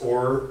priests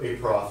or a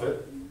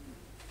prophet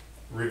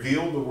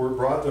revealed the word,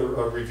 brought the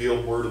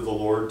revealed word of the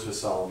Lord to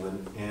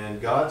Solomon,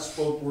 and God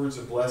spoke words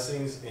of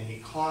blessings, and he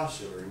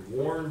cautioned or he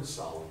warned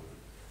Solomon,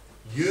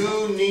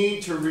 you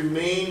need to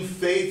remain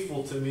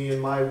faithful to me in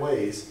my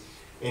ways.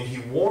 And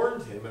he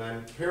warned him, and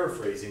I'm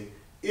paraphrasing,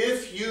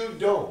 if you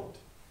don't,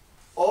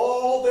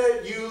 all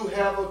that you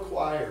have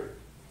acquired,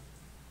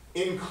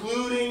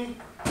 including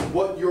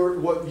what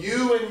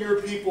you and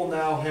your people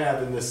now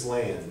have in this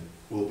land,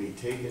 will be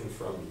taken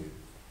from you.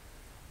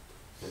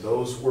 And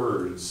those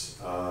words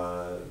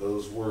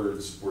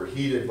were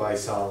heeded by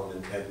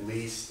Solomon, at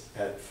least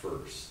at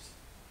first.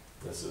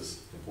 This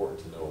is important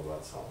to know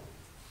about Solomon.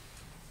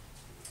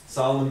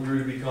 Solomon grew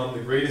to become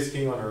the greatest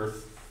king on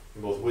earth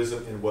in both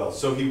wisdom and wealth.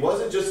 So he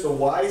wasn't just the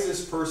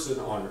wisest person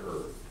on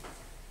earth.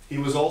 He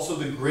was also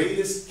the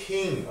greatest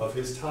king of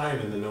his time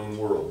in the known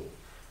world.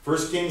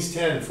 1 Kings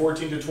 10,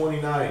 14 to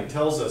 29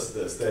 tells us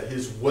this, that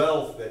his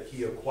wealth that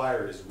he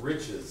acquired, his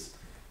riches,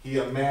 he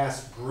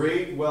amassed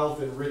great wealth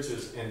and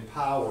riches and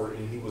power,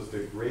 and he was the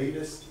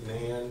greatest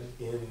man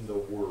in the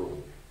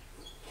world.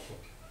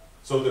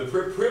 So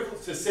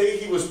to say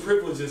he was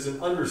privileged is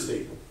an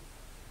understatement.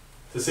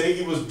 To say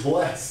he was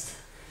blessed,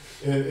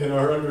 in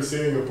our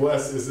understanding of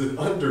blessed, is an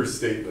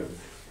understatement.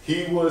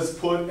 He was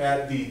put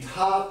at the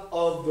top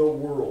of the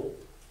world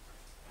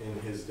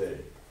in his day.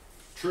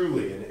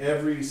 Truly, in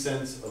every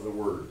sense of the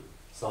word,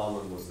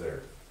 Solomon was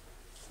there.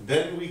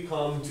 Then we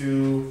come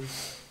to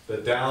the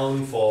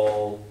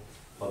downfall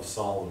of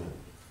Solomon.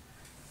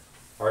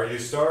 Are you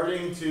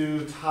starting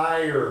to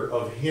tire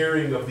of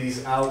hearing of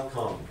these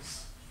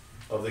outcomes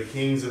of the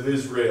kings of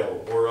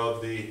Israel, or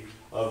of the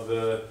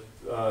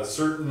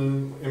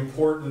certain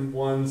important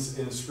ones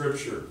in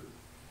Scripture?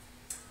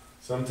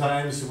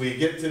 Sometimes we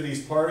get to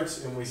these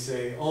parts and we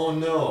say, oh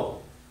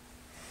no,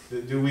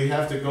 do we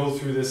have to go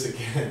through this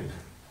again?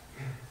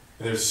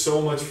 And there's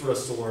so much for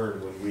us to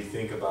learn when we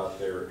think about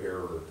their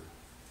error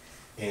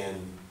and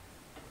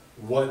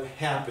what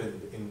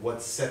happened and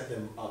what set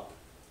them up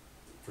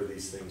for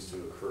these things to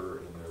occur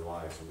in their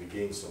lives. And we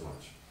gain so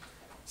much.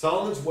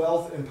 Solomon's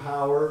wealth and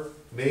power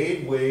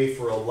made way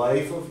for a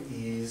life of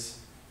ease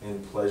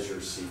and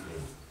pleasure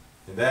seeking.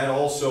 And that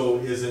also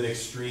is an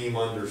extreme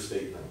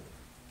understatement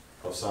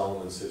of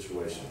Solomon's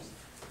situation.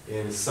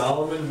 And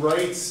Solomon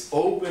writes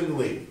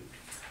openly,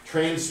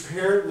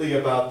 transparently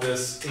about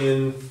this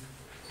in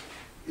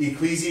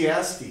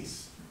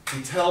Ecclesiastes.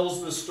 He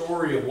tells the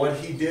story of what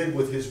he did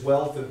with his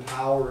wealth and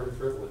power and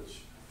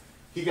privilege.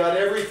 He got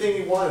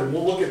everything he wanted.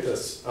 We'll look at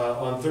this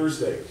on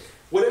Thursday.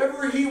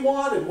 Whatever he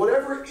wanted,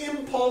 whatever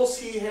impulse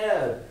he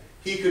had,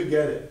 he could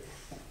get it.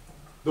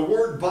 The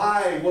word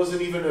buy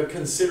wasn't even a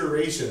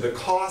consideration. The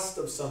cost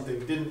of something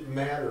didn't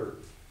matter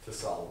to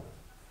Solomon.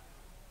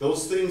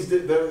 Those things,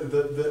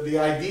 the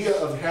idea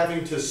of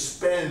having to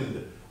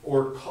spend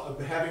or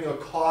having a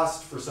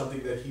cost for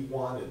something that he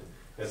wanted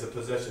as a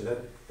possession,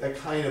 that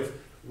kind of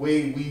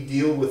way we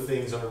deal with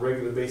things on a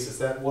regular basis,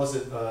 that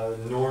wasn't a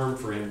norm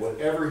for him.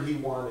 Whatever he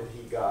wanted,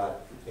 he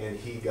got, and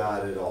he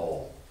got it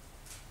all.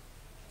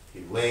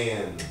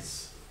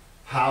 Lands,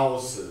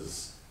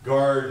 houses,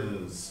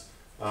 gardens,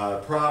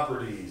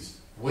 properties,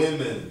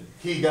 women,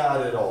 he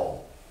got it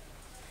all.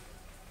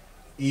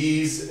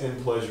 Ease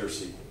and pleasure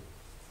seeking.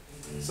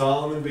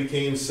 Solomon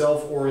became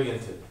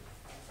self-oriented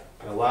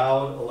and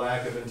allowed a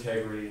lack of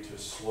integrity to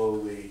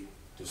slowly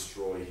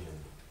destroy him.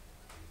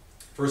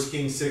 1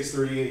 Kings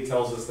 6:38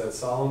 tells us that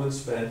Solomon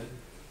spent,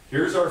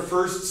 here's our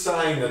first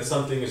sign that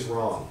something is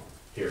wrong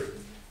here.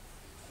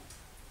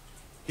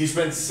 He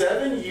spent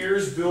 7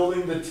 years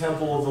building the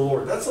temple of the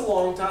Lord. That's a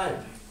long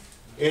time.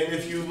 And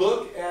if you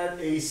look at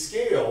a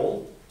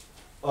scale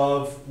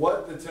of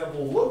what the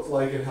temple looked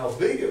like and how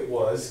big it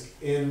was,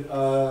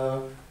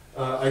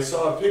 I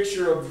saw a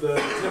picture of the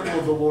temple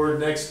of the Lord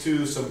next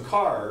to some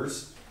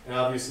cars, and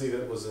obviously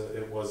it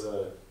was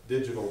a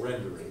digital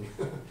rendering.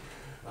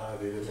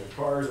 They didn't have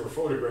cars or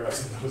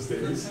photographs in those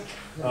days.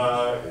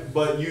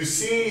 But you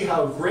see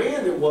how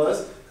grand it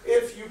was.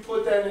 If you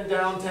put that in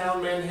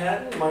downtown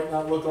Manhattan, it might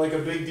not look like a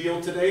big deal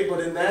today, but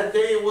in that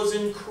day it was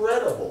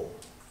incredible.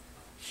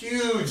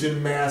 Huge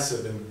and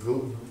massive and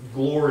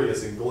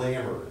glorious and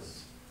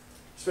glamorous.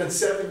 Spent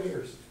 7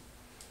 years.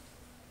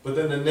 But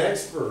then the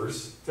next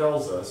verse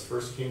tells us,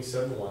 1 Kings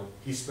 7:1,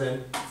 he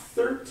spent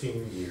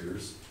 13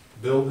 years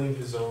building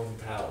his own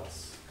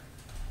palace.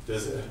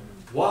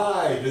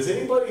 Why? Does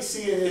anybody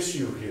see an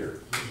issue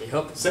here?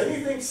 Yep. Is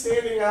anything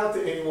standing out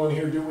to anyone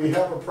here? Do we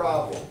have a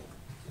problem?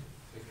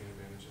 Taking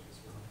advantage of his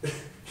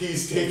wealth.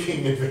 He's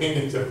taking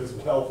advantage of his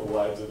wealth,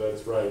 Elijah,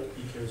 that's right.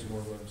 He cares more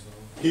about himself.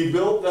 He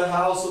built the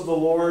house of the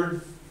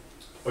Lord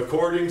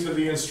according to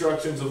the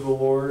instructions of the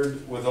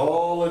Lord, with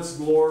all its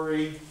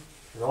glory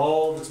and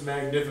all of its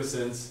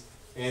magnificence,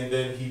 and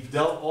then he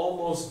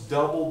almost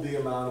doubled the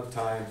amount of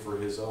time for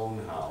his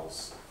own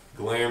house.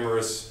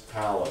 Glamorous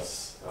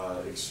palace.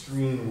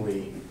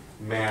 Extremely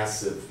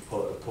massive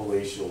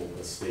palatial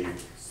estate.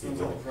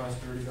 Sounds like a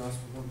prosperity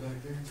gospel one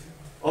back there.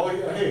 Oh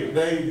yeah,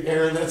 hey,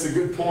 Aaron, that's a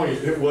good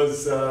point. It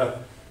was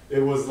It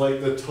was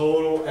like the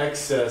total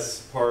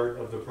excess part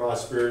of the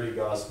prosperity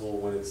gospel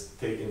when it's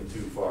taken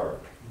too far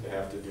to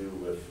have to do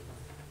with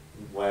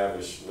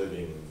lavish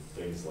living and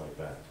things like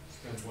that.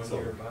 Spent 1 So-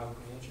 year of Bible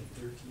college and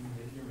 13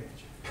 mid-year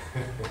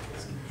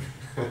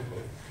mansion.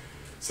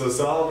 So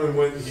Solomon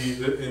went,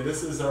 and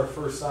this is our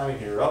first sign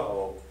here,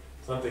 uh-oh,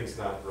 something's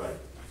not right.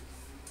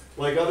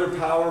 Like other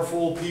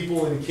powerful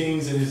people and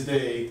kings in his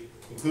day,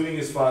 including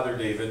his father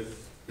David,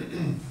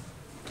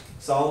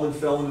 Solomon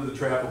fell into the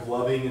trap of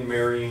loving and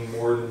marrying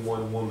more than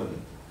one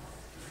woman.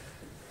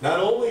 Not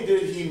only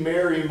did he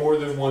marry more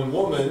than one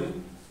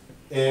woman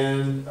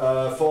and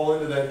fall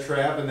into that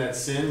trap and that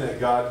sin that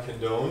God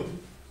condoned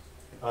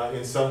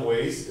in some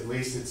ways, at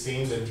least it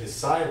seems in his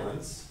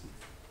silence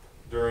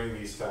during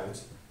these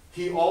times,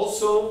 he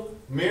also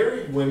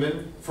married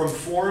women from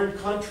foreign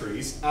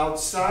countries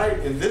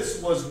outside, and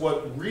this was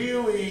what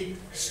really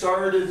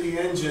started the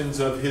engines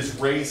of his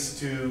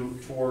race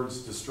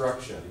towards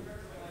destruction.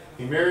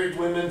 He married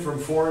women from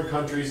foreign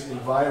countries in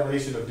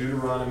violation of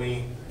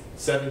Deuteronomy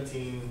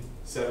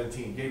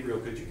 17:17. Gabriel,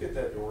 could you get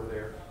that door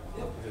there?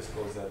 Just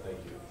close that, thank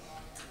you.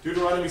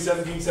 Deuteronomy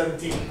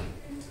 17:17.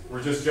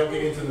 We're just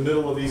jumping into the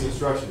middle of these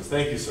instructions.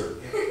 Thank you, sir.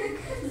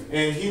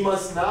 And he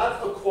must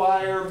not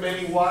acquire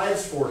many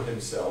wives for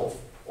himself,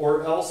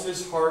 or else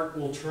his heart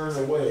will turn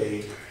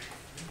away.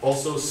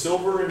 Also,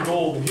 silver and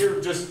gold. And here,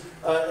 just,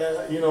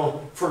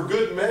 for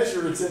good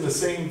measure, it's in the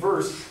same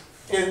verse.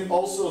 And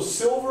also,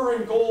 silver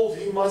and gold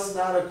he must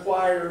not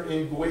acquire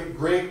in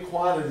great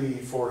quantity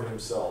for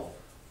himself.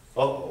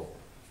 Uh-oh.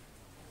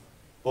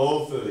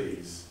 Both of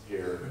these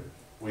here,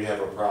 we have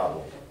a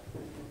problem.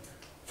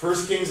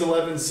 1 Kings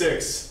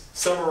 11:6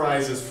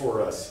 summarizes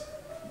for us.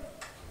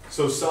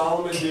 So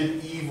Solomon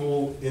did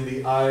evil in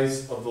the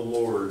eyes of the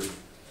Lord.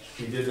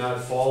 He did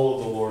not follow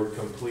the Lord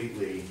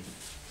completely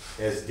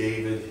as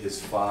David his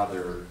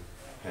father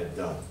had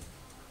done.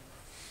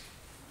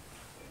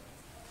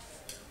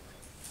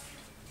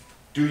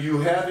 Do you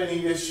have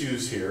any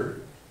issues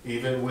here,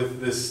 even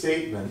with this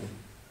statement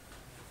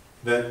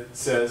that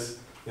says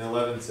in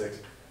 11:6,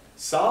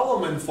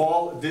 Solomon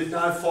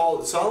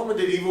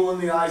did evil in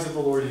the eyes of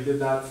the Lord. He did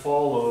not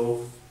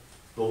follow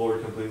the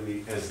Lord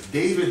completely as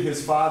David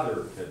his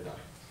father had done.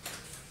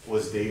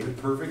 Was David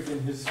perfect in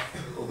his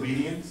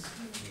obedience?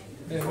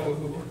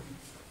 No.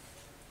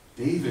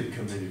 David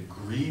committed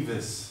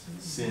grievous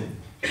sin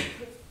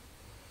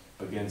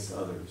against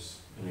others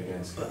and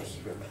against God. But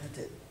he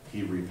repented.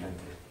 He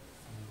repented.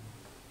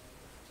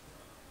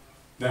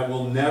 That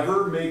will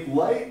never make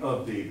light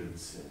of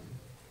David's sin.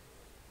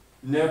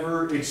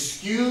 Never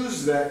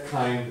excuse that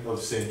kind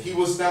of sin. He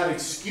was not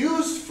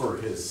excused for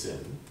his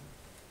sin.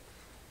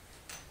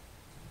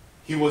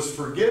 He was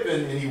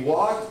forgiven and he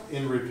walked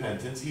in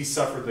repentance. He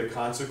suffered the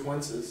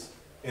consequences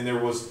and there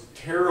was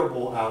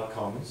terrible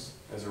outcomes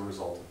as a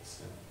result of the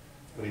sin.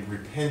 But he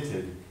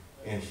repented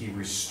and he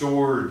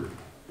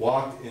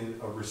walked in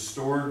a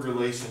restored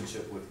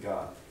relationship with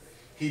God.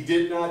 He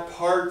did not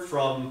part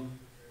from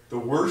the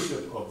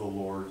worship of the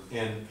Lord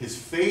and his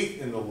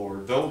faith in the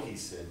Lord, though he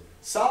sinned.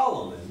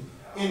 Solomon,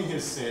 in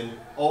his sin,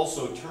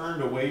 also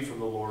turned away from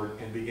the Lord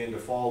and began to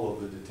follow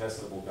the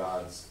detestable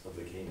gods of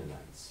the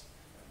Canaanites.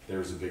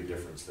 There's a big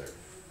difference there.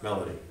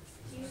 Melody.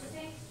 Do you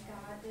think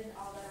God did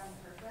all that on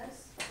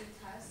purpose to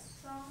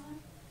test Solomon,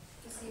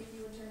 to see if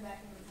he would turn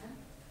back and repent?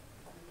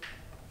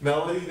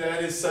 Melody,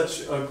 that is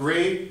such a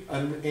great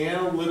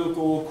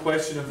analytical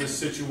question of this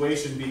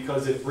situation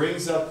because it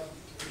brings up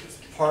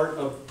part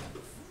of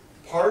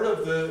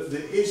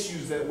the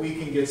issues that we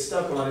can get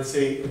stuck on and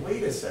say,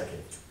 wait a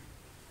second.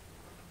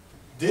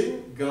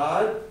 Didn't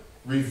God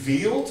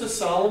reveal to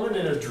Solomon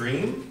in a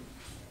dream?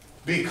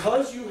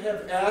 Because you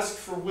have asked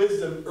for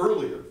wisdom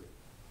earlier.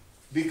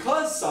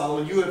 Because,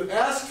 Solomon, you have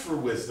asked for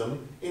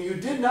wisdom, and you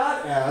did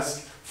not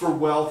ask for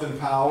wealth and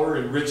power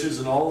and riches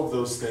and all of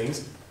those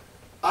things,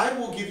 I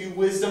will give you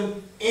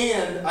wisdom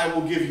and I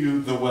will give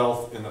you the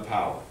wealth and the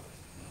power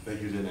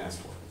that you didn't ask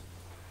for.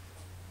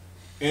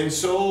 And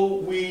so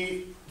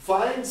we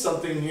find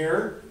something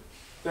here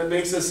that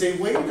makes us say,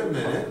 wait a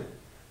minute.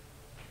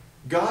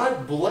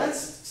 God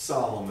blessed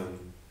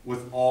Solomon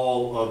with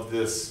all of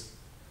this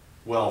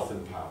wealth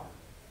and power.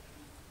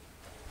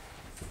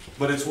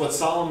 But it's what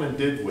Solomon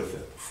did with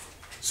it.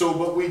 So,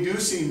 but we do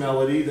see,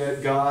 Melody,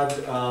 that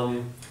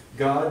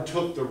God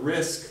took the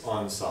risk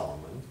on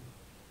Solomon.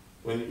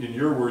 When, in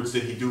your words,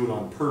 did he do it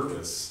on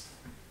purpose?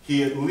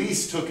 He at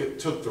least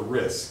took the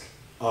risk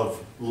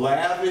of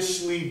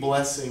lavishly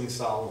blessing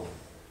Solomon,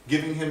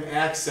 giving him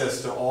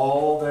access to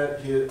all that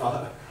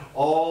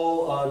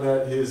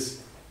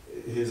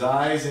his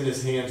eyes and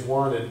his hands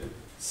wanted.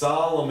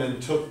 Solomon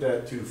took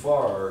that too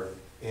far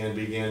and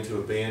began to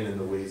abandon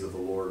the ways of the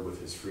Lord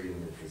with his freedom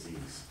and his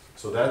ease.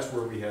 So that's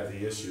where we have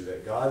the issue,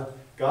 that God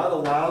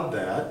allowed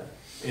that,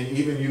 and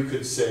even you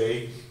could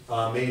say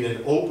made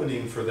an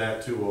opening for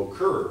that to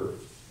occur,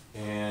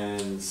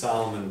 and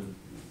Solomon,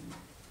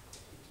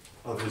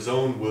 of his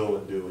own will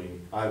and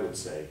doing, I would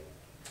say,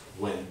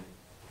 went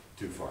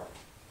too far.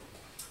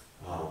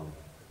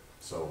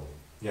 So,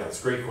 yeah, it's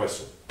a great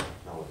question.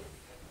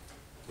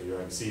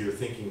 I see you're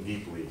thinking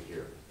deeply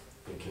here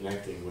and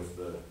connecting with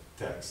the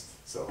text.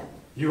 So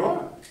you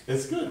are.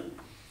 It's good.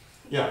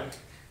 Yeah.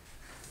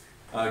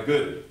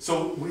 Good.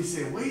 So we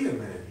say, wait a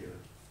minute here.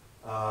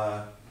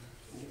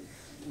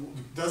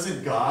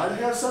 Doesn't God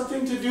have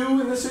something to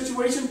do in this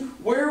situation?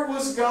 Where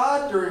was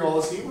God during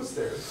all this? He was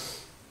there.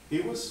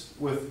 He was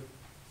with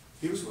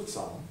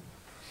Solomon.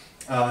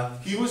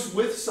 He was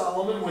with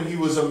Solomon when he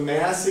was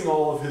amassing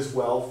all of his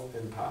wealth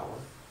and power.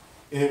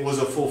 And it was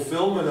a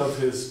fulfillment of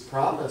his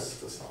promise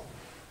to Solomon.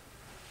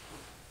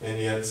 And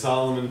yet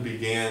Solomon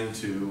began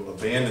to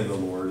abandon the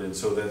Lord. And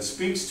so that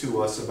speaks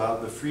to us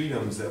about the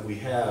freedoms that we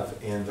have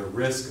and the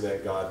risk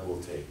that God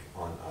will take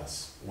on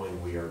us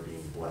when we are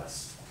being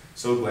blessed.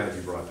 So glad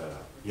you brought that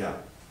up. Yeah.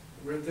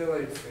 Weren't there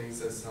like things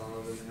that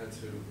Solomon had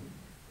to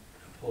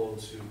hold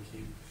to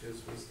keep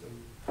his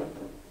wisdom?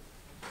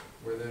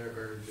 Were there,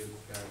 or did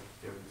God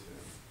give it to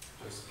him?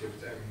 Just give it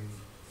to him?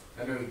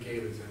 I know he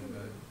gave it to him,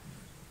 but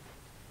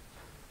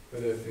were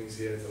there things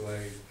he had to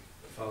like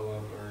follow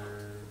up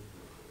or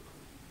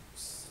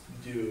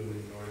do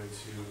in order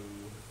to,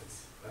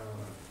 I don't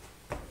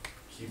know,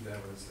 keep that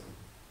wisdom?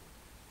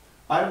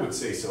 I would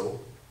say so,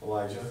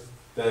 Elijah,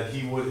 that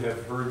he would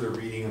have heard the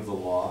reading of the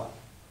law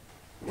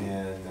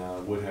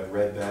and would have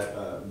read that,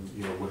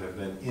 would have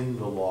been in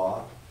the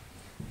law.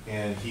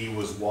 And he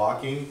was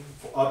walking,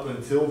 up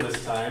until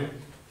this time,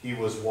 he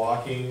was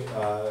walking,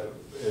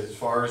 as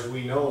far as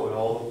we know and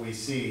all that we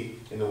see,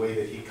 in the way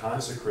that he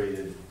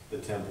consecrated the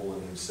temple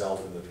and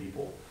himself and the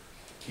people.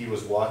 He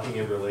was walking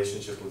in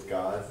relationship with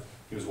God.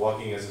 He was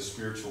walking as a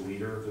spiritual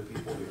leader of the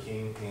people, the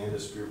king, and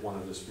one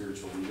of the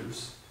spiritual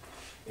leaders.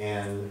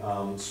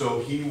 And so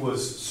he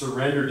was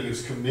surrendered, he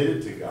was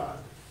committed to God.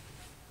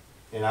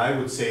 And I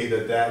would say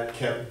that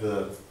kept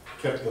the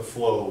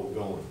flow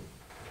going.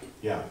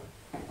 Yeah.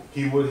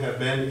 He would have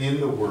been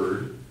in the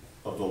word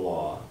of the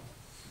law,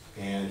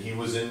 and he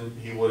was in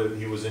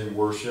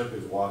worship, he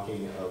was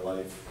walking a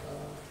life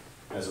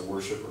as a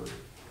worshiper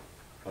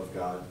of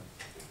God.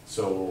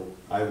 So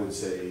I would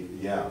say,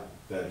 yeah,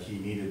 that he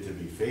needed to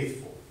be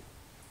faithful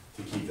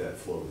to keep that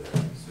flow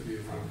there. So do you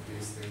think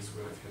these things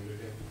would have hindered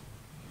him?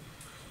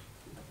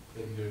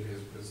 Hindered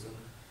his wisdom?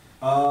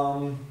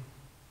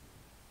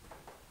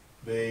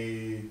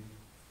 They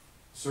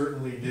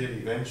certainly did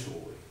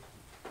eventually,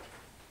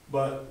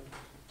 but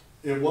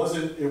it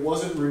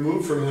wasn't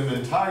removed from him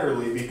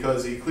entirely,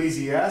 because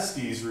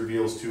Ecclesiastes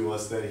reveals to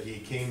us that he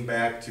came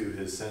back to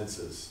his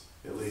senses,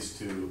 at least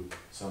to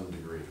some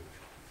degree.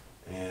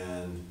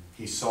 And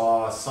he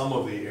saw some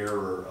of the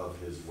error of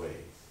his way,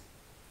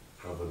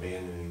 of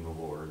abandoning the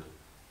Lord,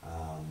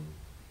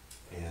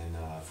 and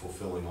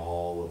fulfilling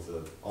all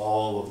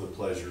of the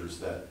pleasures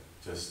that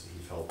just he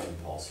felt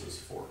impulses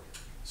for.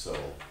 So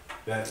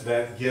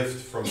that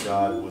gift from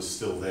God was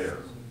still there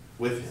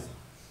with him.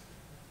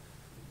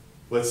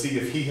 Let's see,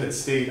 if he had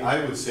stayed,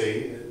 I would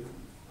say,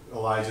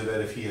 Elijah, that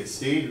if he had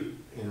stayed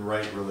in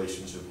right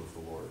relationship with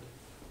the Lord,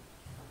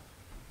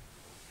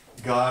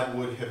 God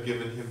would have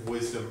given him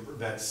wisdom,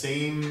 that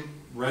same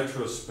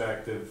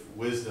retrospective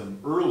wisdom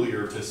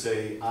earlier, to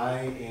say, I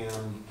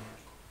am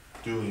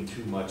doing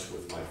too much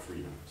with my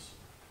freedoms.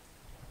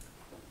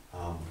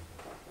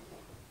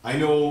 I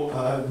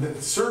know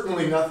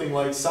certainly nothing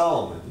like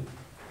Solomon,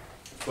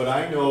 but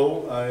I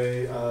know,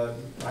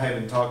 I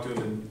haven't talked to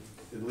him in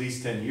at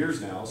least 10 years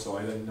now, so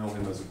I didn't know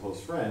him as a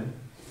close friend.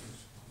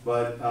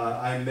 But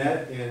I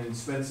met and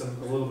spent a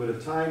little bit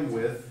of time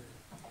with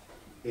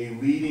a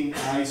leading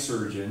eye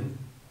surgeon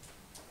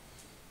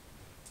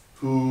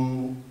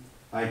who,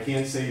 I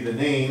can't say the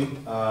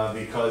name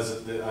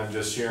because I'm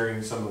just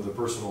sharing some of the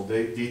personal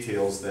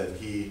details that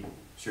he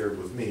shared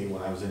with me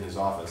when I was in his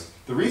office.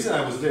 The reason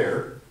I was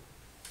there,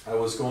 I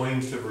was going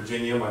to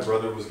Virginia. My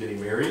brother was getting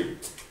married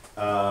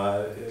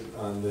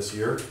on this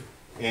year.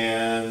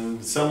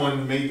 And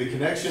someone made the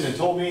connection and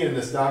told me, and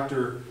this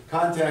doctor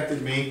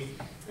contacted me,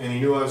 and he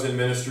knew I was in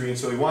ministry, and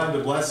so he wanted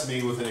to bless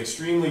me with an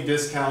extremely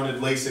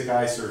discounted LASIK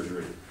eye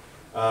surgery.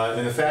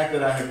 And the fact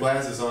that I had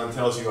glasses on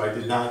tells you I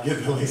did not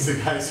get the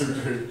LASIK eye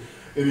surgery.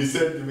 And he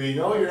said to me,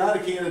 no, you're not a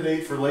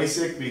candidate for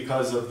LASIK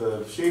because of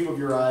the shape of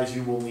your eyes.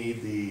 You will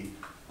need the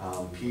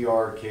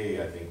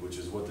PRK, I think, which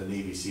is what the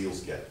Navy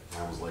SEALs get.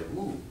 And I was like,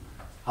 ooh,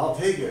 I'll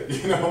take it,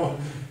 you know.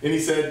 And he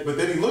said, but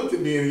then he looked at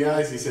me in the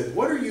eyes and he said,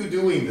 what are you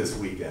doing this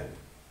weekend?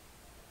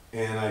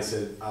 And I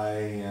said, I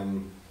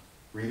am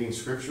reading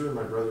scripture in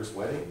my brother's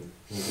wedding.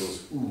 And he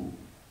goes, ooh,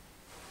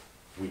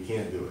 we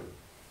can't do it.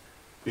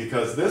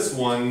 Because this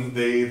one,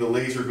 the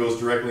laser goes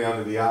directly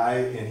onto the eye,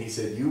 and he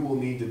said, you will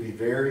need to be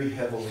very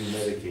heavily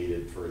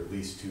medicated for at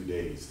least 2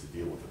 days to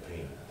deal with the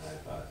pain. And I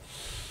thought,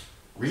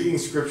 reading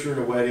scripture in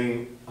a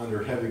wedding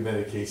under heavy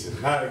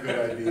medication, not a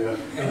good idea,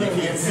 and you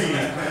can't see.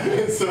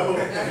 And so,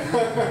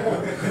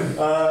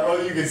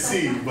 well, you can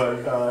see, but,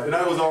 and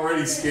I was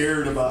already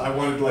scared about, I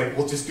wanted to, like,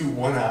 we'll just do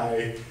one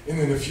eye, and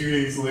then a few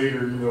days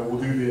later, you know,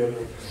 we'll do the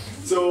other.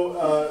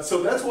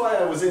 So that's why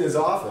I was in his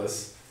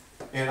office,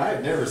 and I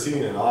had never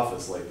seen an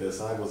office like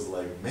this. I was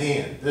like,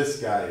 man, this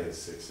guy is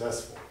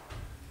successful.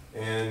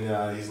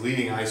 And he's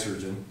leading eye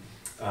surgeon,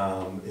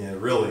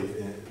 and really,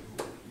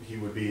 he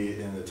would be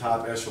in the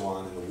top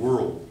echelon in the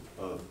world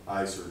of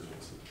eye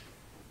surgeons.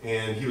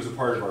 And he was a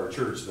part of our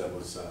church that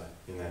was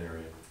in that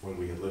area when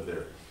we had lived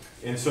there.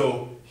 And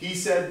so he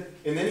said,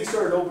 and then he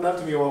started to open up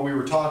to me while we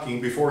were talking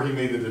before he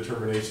made the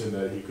determination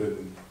that he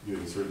couldn't do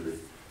the surgery.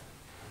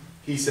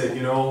 He said,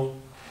 you know,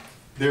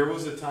 there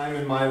was a time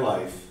in my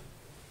life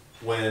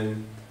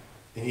when,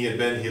 and he had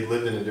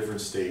lived in a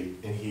different state,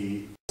 and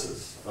he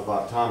of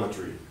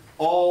optometry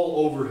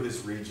all over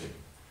his region.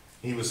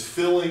 He was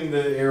filling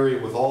the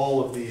area with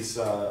all of these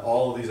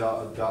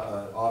offices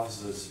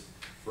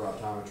for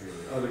optometry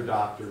and other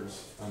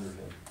doctors under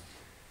him.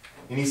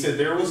 And he said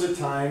there was a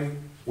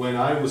time when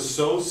I was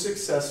so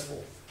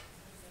successful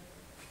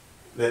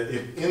that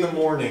if in the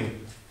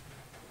morning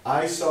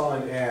I saw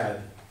an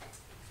ad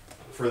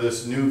for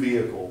this new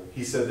vehicle,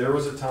 he said there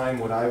was a time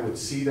when I would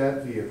see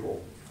that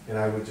vehicle and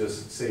I would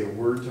just say a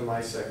word to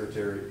my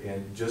secretary,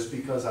 and just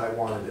because I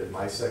wanted it,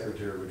 my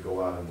secretary would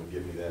go out and would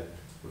give me that,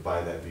 would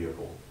buy that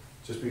vehicle,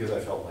 just because I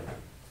felt like it.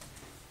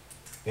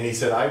 And he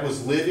said, I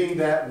was living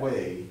that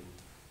way,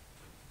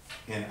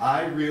 and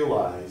I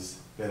realized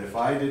that if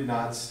I did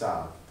not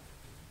stop,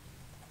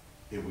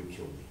 it would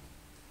kill me.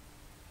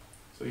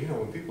 So, you know,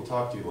 when people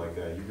talk to you like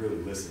that, you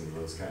really listen to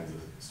those kinds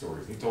of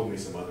stories. He told me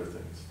some other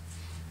things.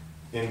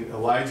 And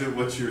Elijah,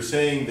 what you're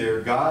saying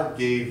there, God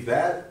gave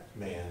that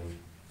man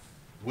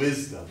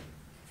wisdom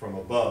from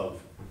above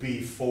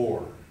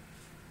before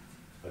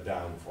a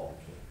downfall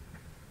came.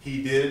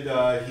 He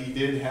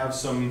did have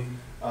some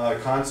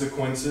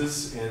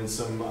consequences and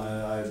some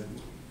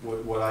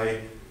what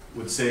I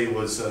would say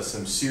was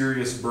some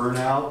serious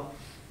burnout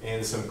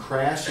and some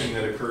crashing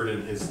that occurred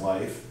in his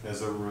life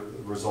as a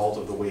result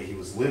of the way he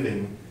was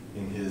living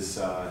in his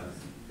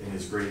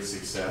great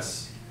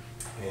success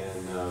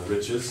and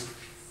riches.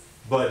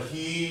 But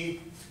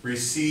he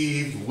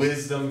received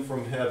wisdom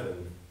from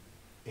heaven,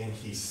 and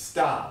he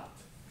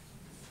stopped.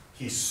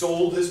 He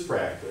sold his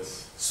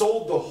practice,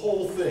 sold the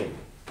whole thing,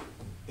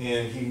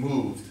 and he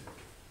moved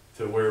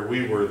to where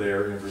we were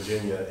there in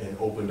Virginia and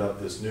opened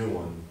up this new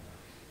one.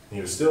 And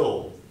he was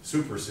still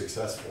super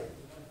successful,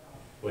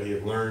 but he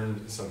had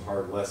learned some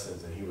hard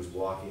lessons, and he was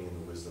walking in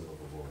the wisdom of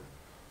the Lord.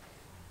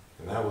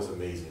 And that was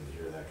amazing to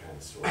hear that kind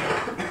of story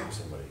from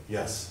somebody.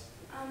 Yes?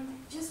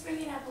 Just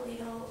bringing up a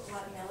little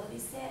what Melody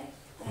said.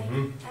 Like,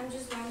 I'm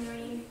just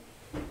wondering,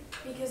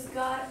 because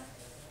God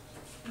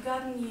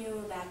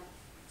knew that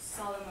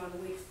Solomon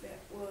would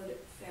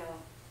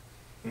fail,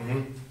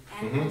 right?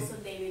 And also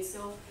David.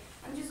 So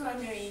I'm just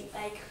wondering,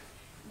 like,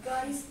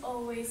 God is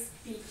always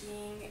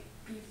picking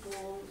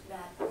people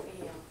that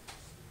fail,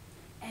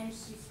 and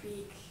He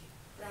picked,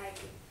 like,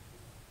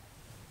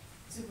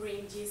 to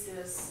bring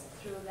Jesus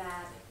through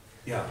that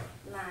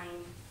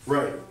line.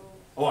 Right. So,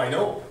 Oh, I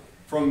know.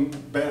 From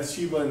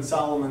Bathsheba and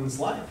Solomon's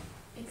line.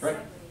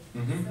 exactly.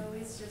 Right. So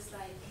it's just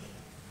like,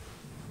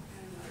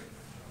 I don't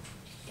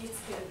know, it's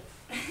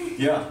good.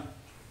 Yeah.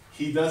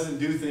 He doesn't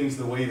do things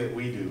the way that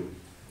we do.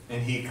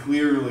 And he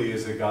clearly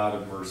is a God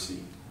of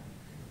mercy.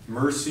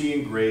 Mercy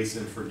and grace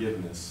and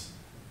forgiveness.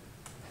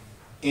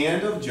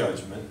 And of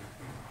judgment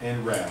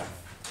and wrath.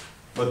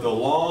 But the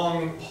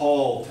long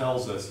haul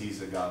tells us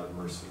he's a God of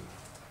mercy.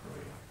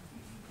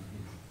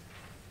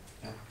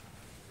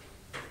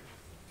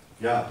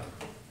 Yeah.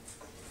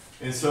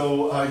 And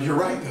so you're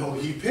right, though.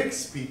 He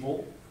picks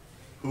people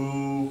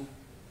who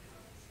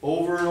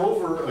over and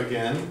over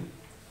again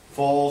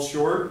fall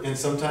short, and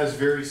sometimes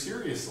very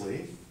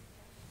seriously.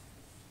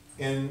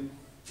 And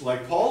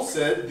like Paul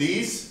said,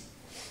 these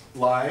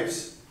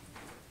lives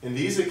and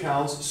these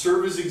accounts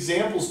serve as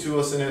examples to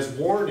us and as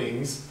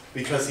warnings,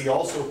 because he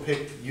also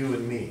picked you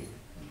and me.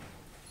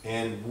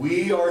 And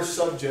we are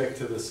subject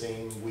to the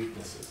same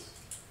weaknesses.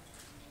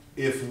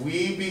 If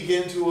we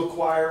begin to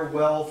acquire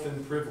wealth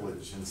and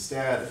privilege and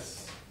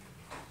status,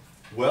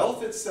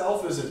 wealth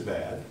itself isn't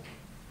bad.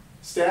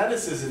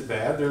 Status isn't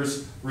bad.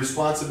 There's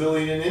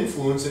responsibility and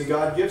influence, and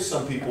God gives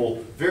some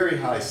people very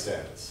high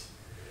status.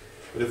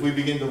 But if we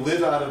begin to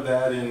live out of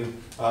that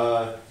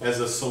as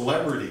a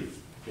celebrity,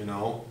 you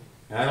know,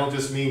 and I don't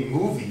just mean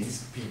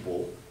movies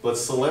people, but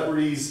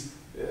celebrities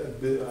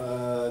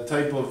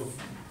type of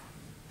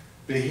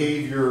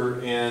behavior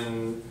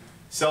and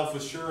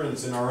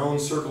self-assurance in our own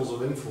circles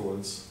of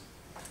influence,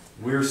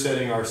 we're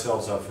setting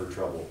ourselves up for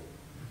trouble.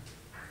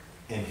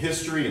 And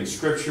history and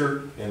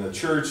Scripture and the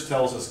church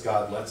tells us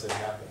God lets it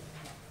happen.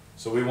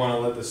 So we want to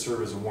let this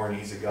serve as a warning.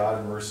 He's a God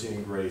of mercy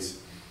and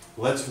grace.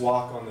 Let's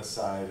walk on the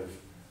side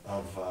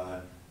of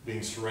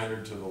being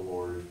surrendered to the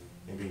Lord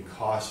and being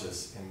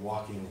cautious and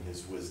walking in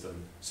His wisdom,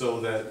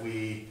 so that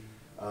we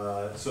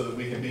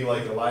can be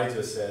like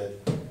Elijah said,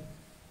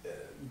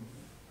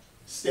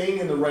 staying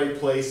in the right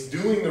place,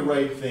 doing the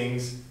right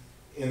things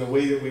in the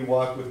way that we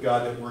walk with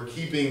God, that we're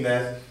keeping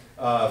that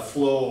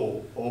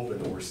flow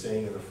open, we're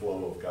staying in the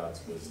flow of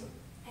God's wisdom.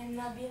 And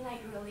not being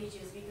like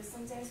religious, because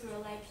sometimes we're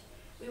like,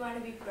 we want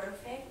to be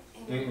perfect,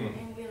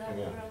 and we're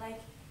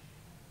like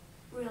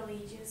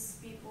religious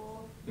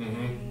people,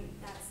 and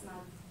that's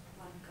not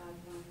what God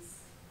wants.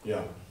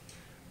 Yeah.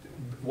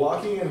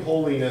 Walking in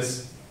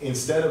holiness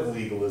instead of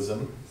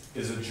legalism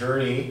is a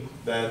journey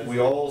that we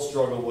all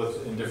struggle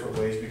with in different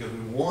ways because we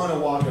want to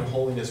walk in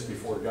holiness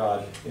before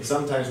God, and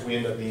sometimes we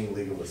end up being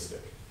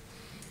legalistic.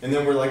 And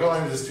then we're like, oh,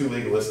 I'm just too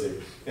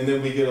legalistic. And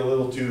then we get a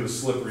little too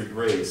slippery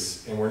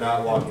grace, and we're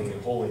not walking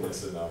in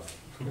holiness enough.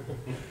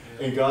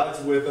 And God's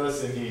with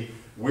us, and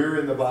we're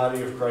in the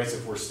body of Christ.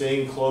 If we're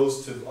staying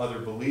close to other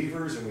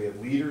believers, and we have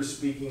leaders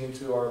speaking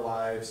into our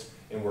lives,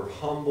 and we're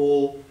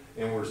humble,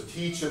 and we're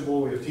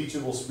teachable, we have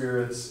teachable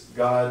spirits,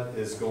 God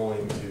is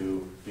going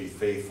to be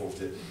faithful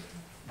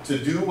to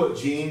do what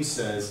James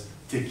says,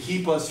 to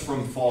keep us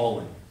from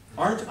falling.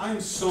 I'm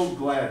so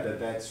glad that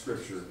that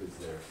scripture is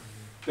there.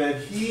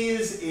 That he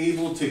is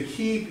able to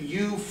keep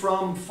you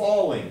from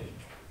falling.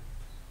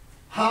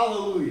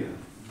 Hallelujah.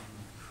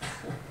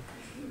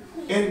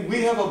 And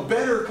we have a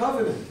better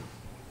covenant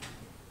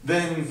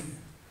than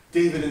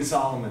David and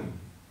Solomon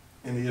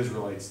and the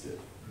Israelites did.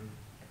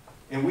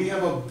 And we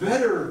have it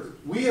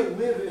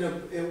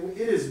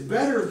is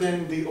better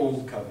than the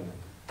old covenant.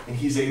 And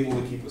he's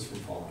able to keep us from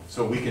falling.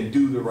 So we can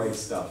do the right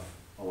stuff,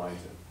 Elijah.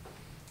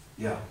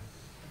 Yeah.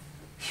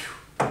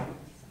 Whew.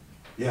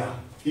 Yeah,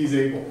 he's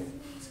able.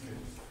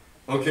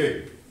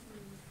 Okay.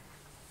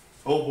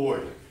 Oh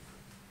boy.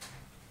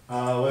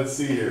 Let's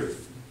see here.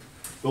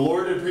 The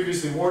Lord had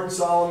previously warned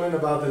Solomon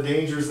about the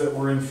dangers that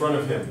were in front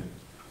of him.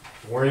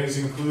 Warnings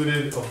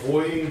included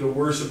avoiding the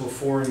worship of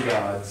foreign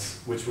gods,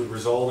 which would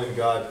result in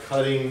God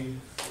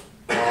cutting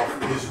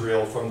off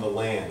Israel from the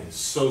land.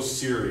 So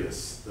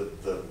serious,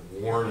 the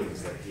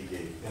warnings that he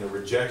gave, and a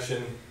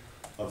rejection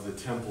of the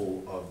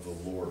temple of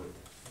the Lord.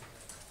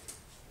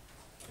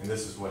 And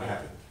this is what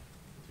happened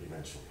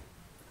eventually.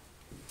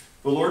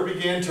 The Lord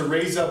began to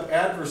raise up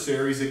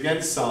adversaries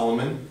against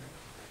Solomon,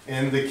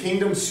 and the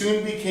kingdom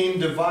soon became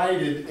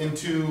divided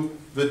into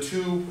the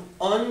two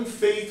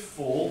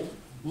unfaithful.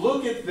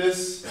 Look at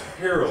this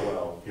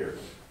parallel here.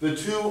 The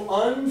two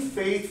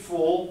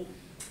unfaithful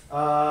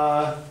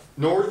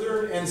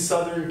northern and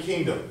southern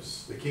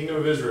kingdoms. The kingdom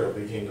of Israel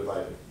became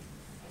divided.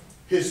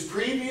 His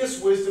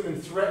previous wisdom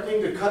in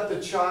threatening to cut the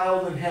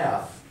child in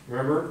half,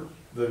 remember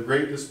the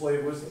great display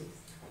of wisdom,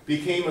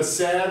 became a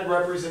sad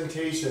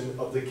representation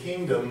of the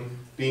kingdom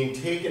being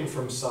taken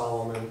from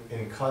Solomon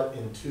and cut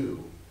in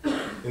two.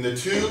 And the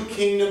two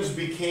kingdoms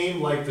became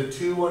like the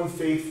two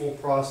unfaithful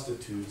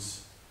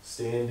prostitutes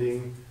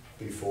standing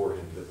before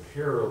him. The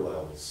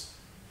parallels.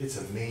 It's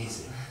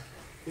amazing.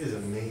 It is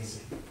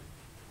amazing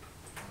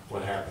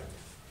what happened.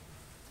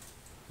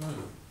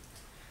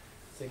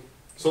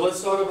 So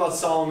let's talk about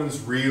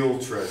Solomon's real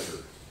treasure.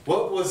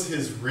 What was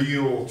his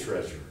real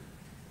treasure?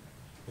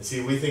 And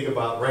see, we think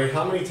about, right,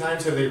 how many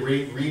times have they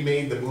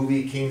remade the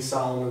movie King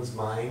Solomon's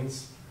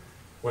Mines?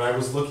 When I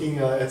was looking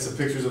at some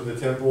pictures of the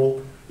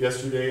temple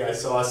yesterday, I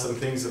saw some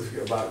things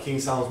about King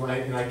Solomon's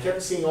Mines, and I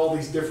kept seeing all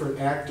these different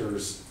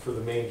actors for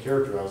the main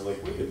character. I was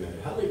like, wait a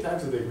minute, how many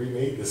times have they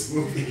remade this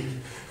movie?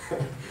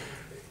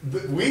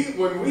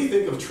 When we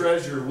think of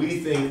treasure, we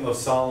think of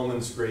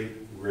Solomon's great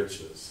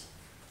riches.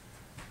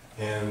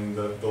 And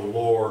the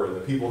lore, and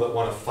the people that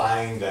want to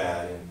find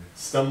that, and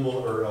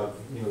stumble, or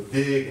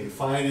dig and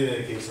find it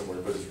in a cave somewhere.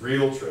 But his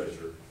real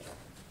treasure,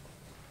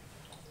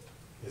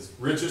 his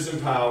riches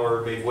and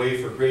power made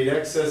way for great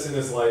excess in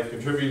his life,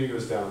 contributing to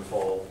his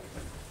downfall.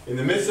 In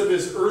the midst of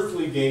his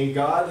earthly gain,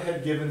 God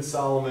had given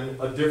Solomon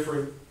a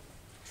different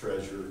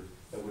treasure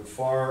that would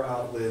far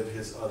outlive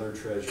his other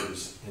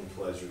treasures and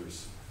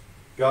pleasures.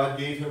 God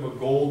gave him a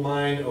gold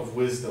mine of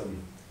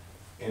wisdom,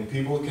 and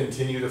people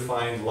continue to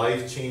find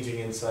life-changing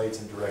insights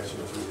and direction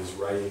through his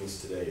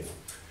writings today.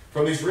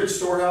 From these rich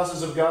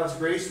storehouses of God's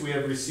grace, we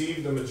have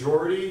received the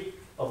majority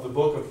of the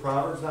book of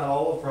Proverbs. Not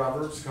all of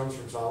Proverbs comes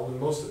from Solomon,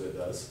 most of it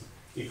does.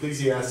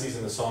 Ecclesiastes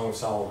and the Song of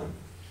Solomon.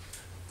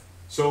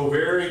 So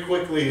very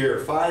quickly here,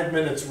 5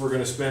 minutes we're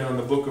going to spend on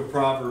the book of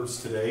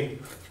Proverbs today.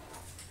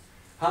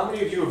 How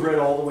many of you have read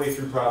all the way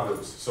through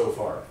Proverbs so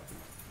far?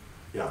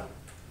 Yeah.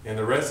 And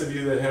the rest of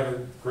you that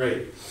haven't,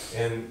 great.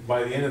 And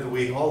by the end of the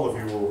week, all of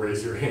you will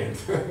raise your hand.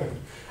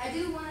 I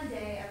do one a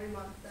day every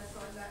month. That's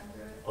all I've gotten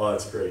through it. Oh,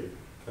 that's great.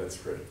 That's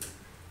great.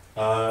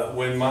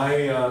 When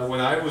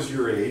I was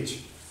your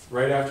age,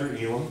 right after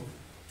Elim,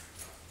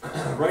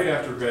 right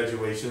after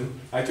graduation,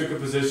 I took a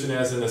position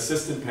as an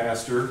assistant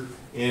pastor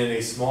in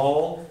a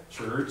small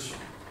church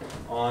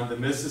on the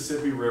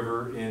Mississippi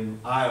River in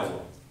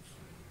Iowa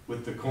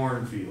with the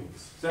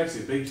cornfields. It's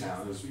actually a big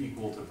town. It was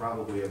equal to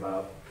probably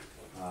about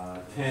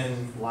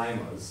 10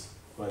 Limas,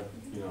 but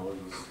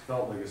it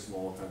felt like a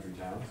small country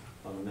town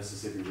on the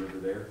Mississippi River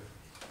there.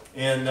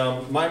 And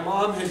my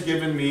mom had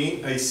given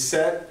me a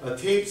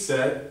tape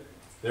set.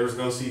 There was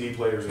no CD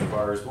players in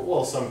cars, but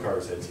well, some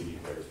cars had CD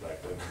players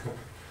back then.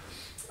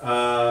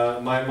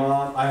 My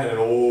mom, I had an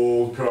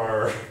old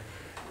car.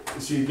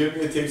 She'd give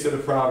me a tape set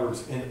of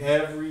Proverbs, and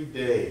every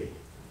day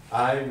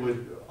I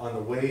would, on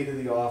the way to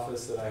the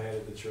office that I had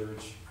at the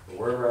church, or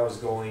wherever I was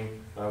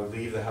going, I would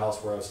leave the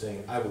house where I was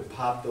staying, I would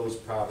pop those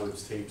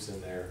Proverbs tapes in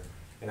there,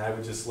 and I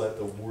would just let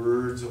the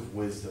words of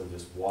wisdom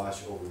just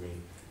wash over me.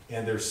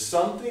 And there's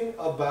something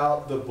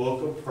about the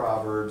book of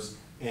Proverbs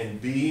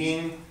and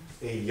being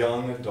a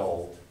young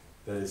adult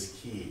that is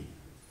key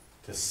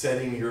to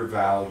setting your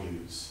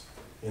values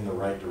in the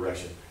right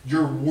direction.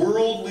 Your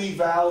worldly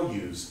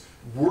values,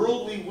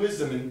 worldly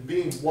wisdom, and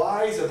being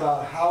wise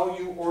about how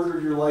you order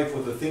your life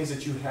with the things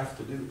that you have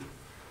to do.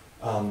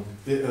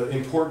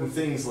 Important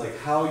things like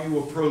how you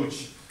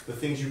approach the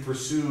things you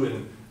pursue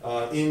and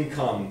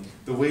income,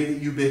 the way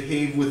that you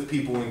behave with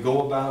people and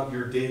go about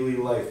your daily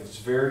life. It's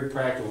very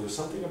practical. There's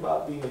something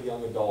about being a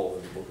young adult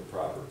in the book of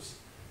Proverbs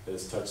that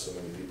has touched so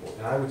many people.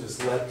 And I would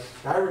just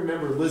I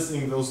remember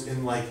listening to those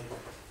and like,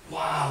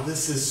 wow,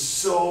 this is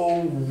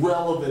so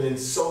relevant and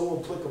so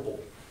applicable.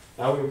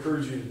 I would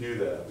encourage you to do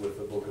that with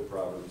the book of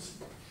Proverbs.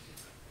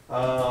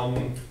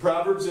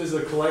 Proverbs is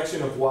a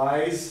collection of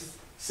wise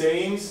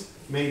sayings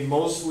made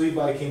mostly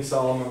by King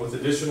Solomon, with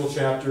additional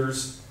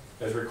chapters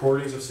as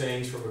recordings of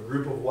sayings from a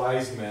group of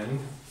wise men.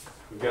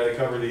 We've got to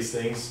cover these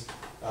things,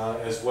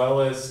 as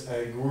well as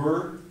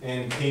Gur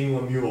and King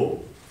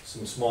Lemuel.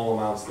 Some small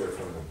amounts there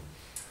from them.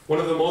 One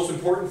of the most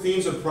important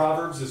themes of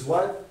Proverbs is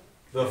what?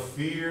 The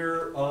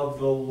fear of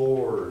the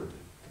Lord.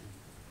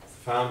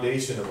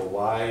 Foundation of a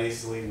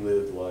wisely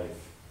lived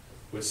life,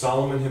 which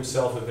Solomon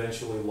himself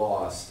eventually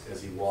lost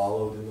as he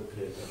wallowed in the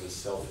pit of his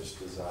selfish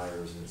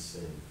desires and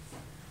sin.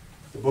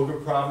 The book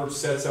of Proverbs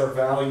sets our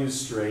values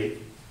straight,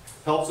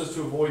 helps us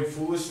to avoid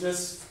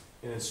foolishness,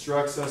 and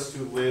instructs us to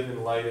live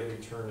in light of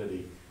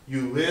eternity.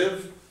 You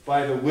live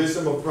by the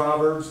wisdom of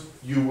Proverbs,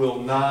 you will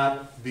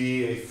not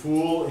be a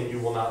fool, and you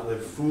will not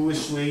live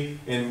foolishly,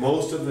 and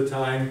most of the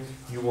time,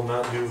 you will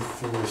not do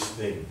foolish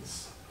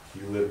things.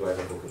 You live by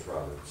the book of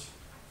Proverbs.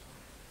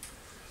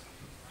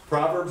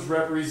 Proverbs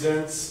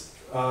represents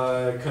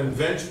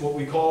what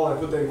we call, I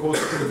put that in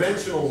quotes,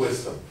 conventional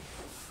wisdom.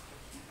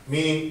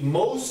 Meaning,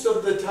 most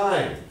of the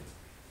time,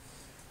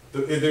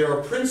 there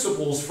are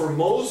principles for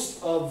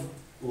most of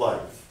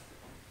life.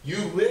 You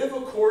live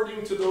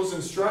according to those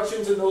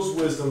instructions and those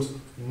wisdoms.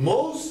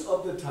 Most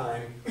of the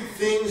time,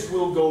 things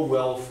will go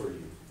well for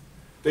you.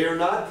 They are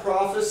not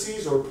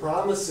prophecies or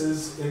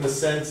promises in the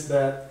sense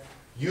that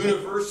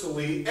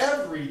universally,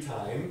 every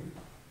time,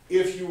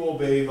 if you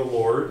obey the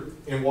Lord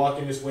and walk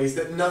in His ways,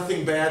 that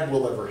nothing bad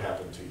will ever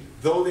happen to you.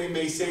 Though they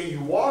may say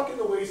you walk in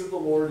the ways of the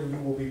Lord and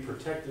you will be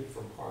protected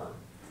from harm.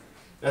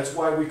 That's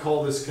why we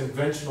call this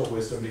conventional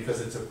wisdom,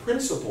 because it's a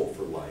principle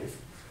for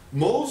life.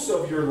 Most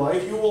of your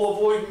life you will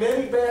avoid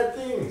many bad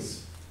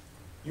things.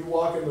 You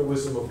walk in the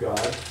wisdom of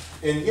God.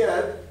 And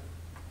yet,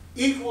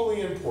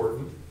 equally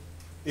important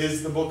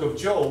is the book of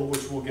Job,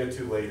 which we'll get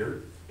to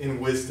later,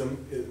 in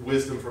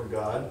wisdom from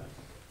God,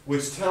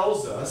 which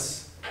tells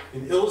us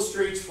and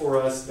illustrates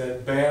for us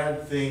that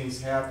bad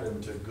things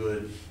happen to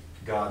good,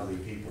 godly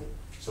people.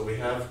 So we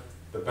have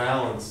the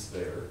balance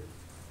there.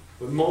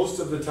 But most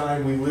of the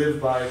time we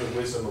live by the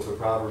wisdom of the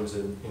Proverbs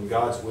and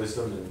God's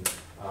wisdom and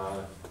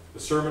the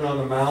Sermon on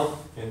the Mount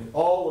and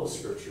all of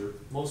Scripture.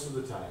 Most of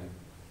the time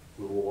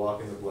we will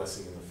walk in the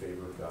blessing and the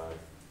favor of God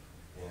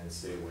and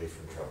stay away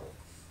from trouble.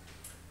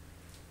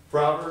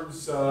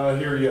 Proverbs,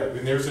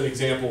 and there's an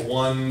example,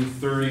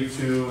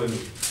 1:32 and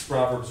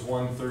Proverbs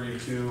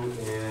 1:32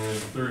 and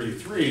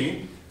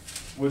 33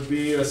 would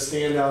be a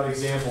standout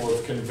example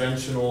of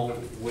conventional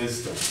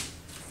wisdom.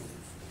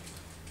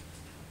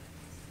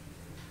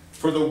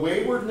 For the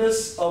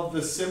waywardness of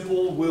the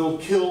simple will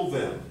kill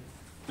them.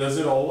 Does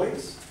it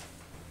always?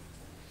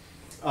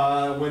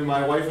 When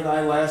my wife and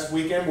I last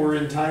weekend were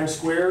in Times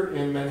Square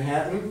in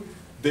Manhattan,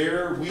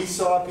 there we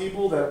saw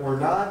people that were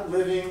not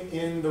living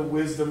in the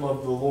wisdom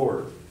of the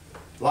Lord.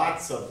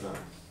 Lots of them.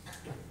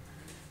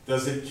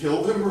 Does it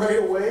kill them right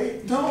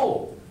away?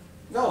 No.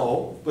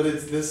 No, but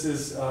this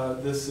is a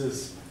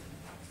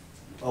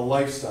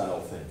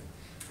lifestyle thing.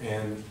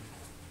 And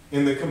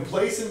in the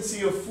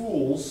complacency of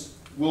fools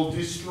will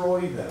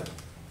destroy them.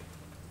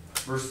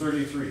 Verse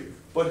 33.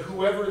 But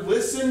whoever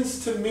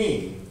listens to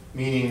me,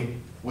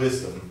 meaning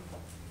wisdom,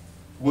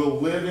 will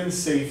live in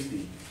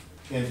safety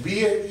and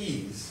be at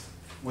ease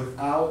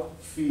without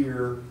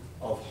fear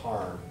of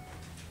harm.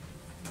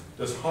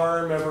 Does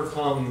harm ever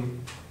come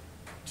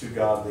to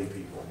godly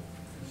people?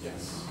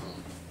 Yes.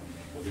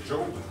 Look at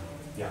Job.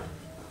 Yeah.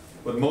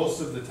 But most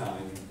of the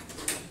time,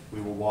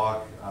 we will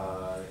walk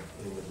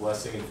in the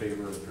blessing and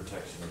favor and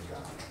protection of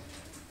God.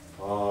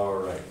 All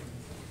right.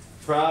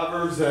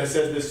 Proverbs, I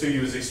said this to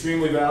you, is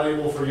extremely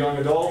valuable for young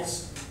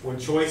adults when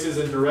choices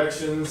and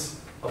directions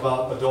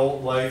about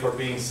adult life are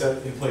being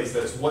set in place.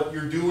 That's what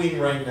you're doing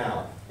right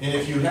now. And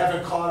if you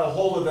haven't caught a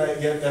hold of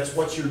that yet, that's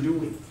what you're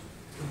doing.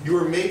 You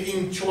are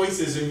making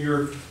choices and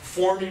you're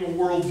forming a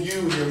worldview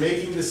and you're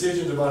making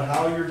decisions about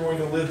how you're going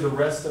to live the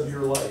rest of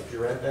your life.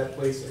 You're at that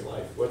place in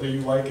life, whether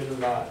you like it or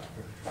not.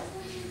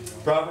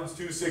 Proverbs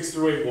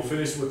 2:6-8, we'll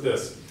finish with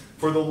this.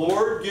 For the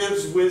Lord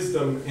gives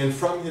wisdom, and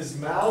from His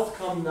mouth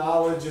come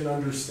knowledge and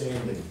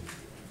understanding.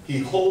 He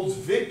holds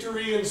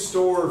victory in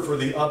store for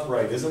the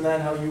upright. Isn't that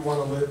how you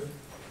want to live?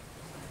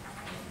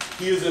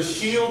 He is a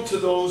shield to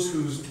those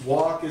whose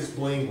walk is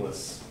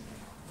blameless,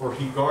 for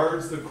He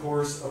guards the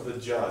course of the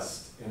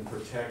just and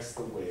protects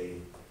the way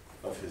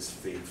of His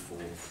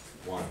faithful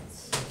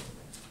ones.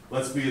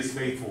 Let's be His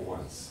faithful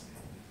ones.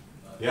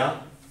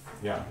 Yeah?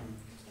 Yeah.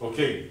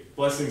 Okay,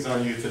 blessings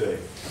on you today.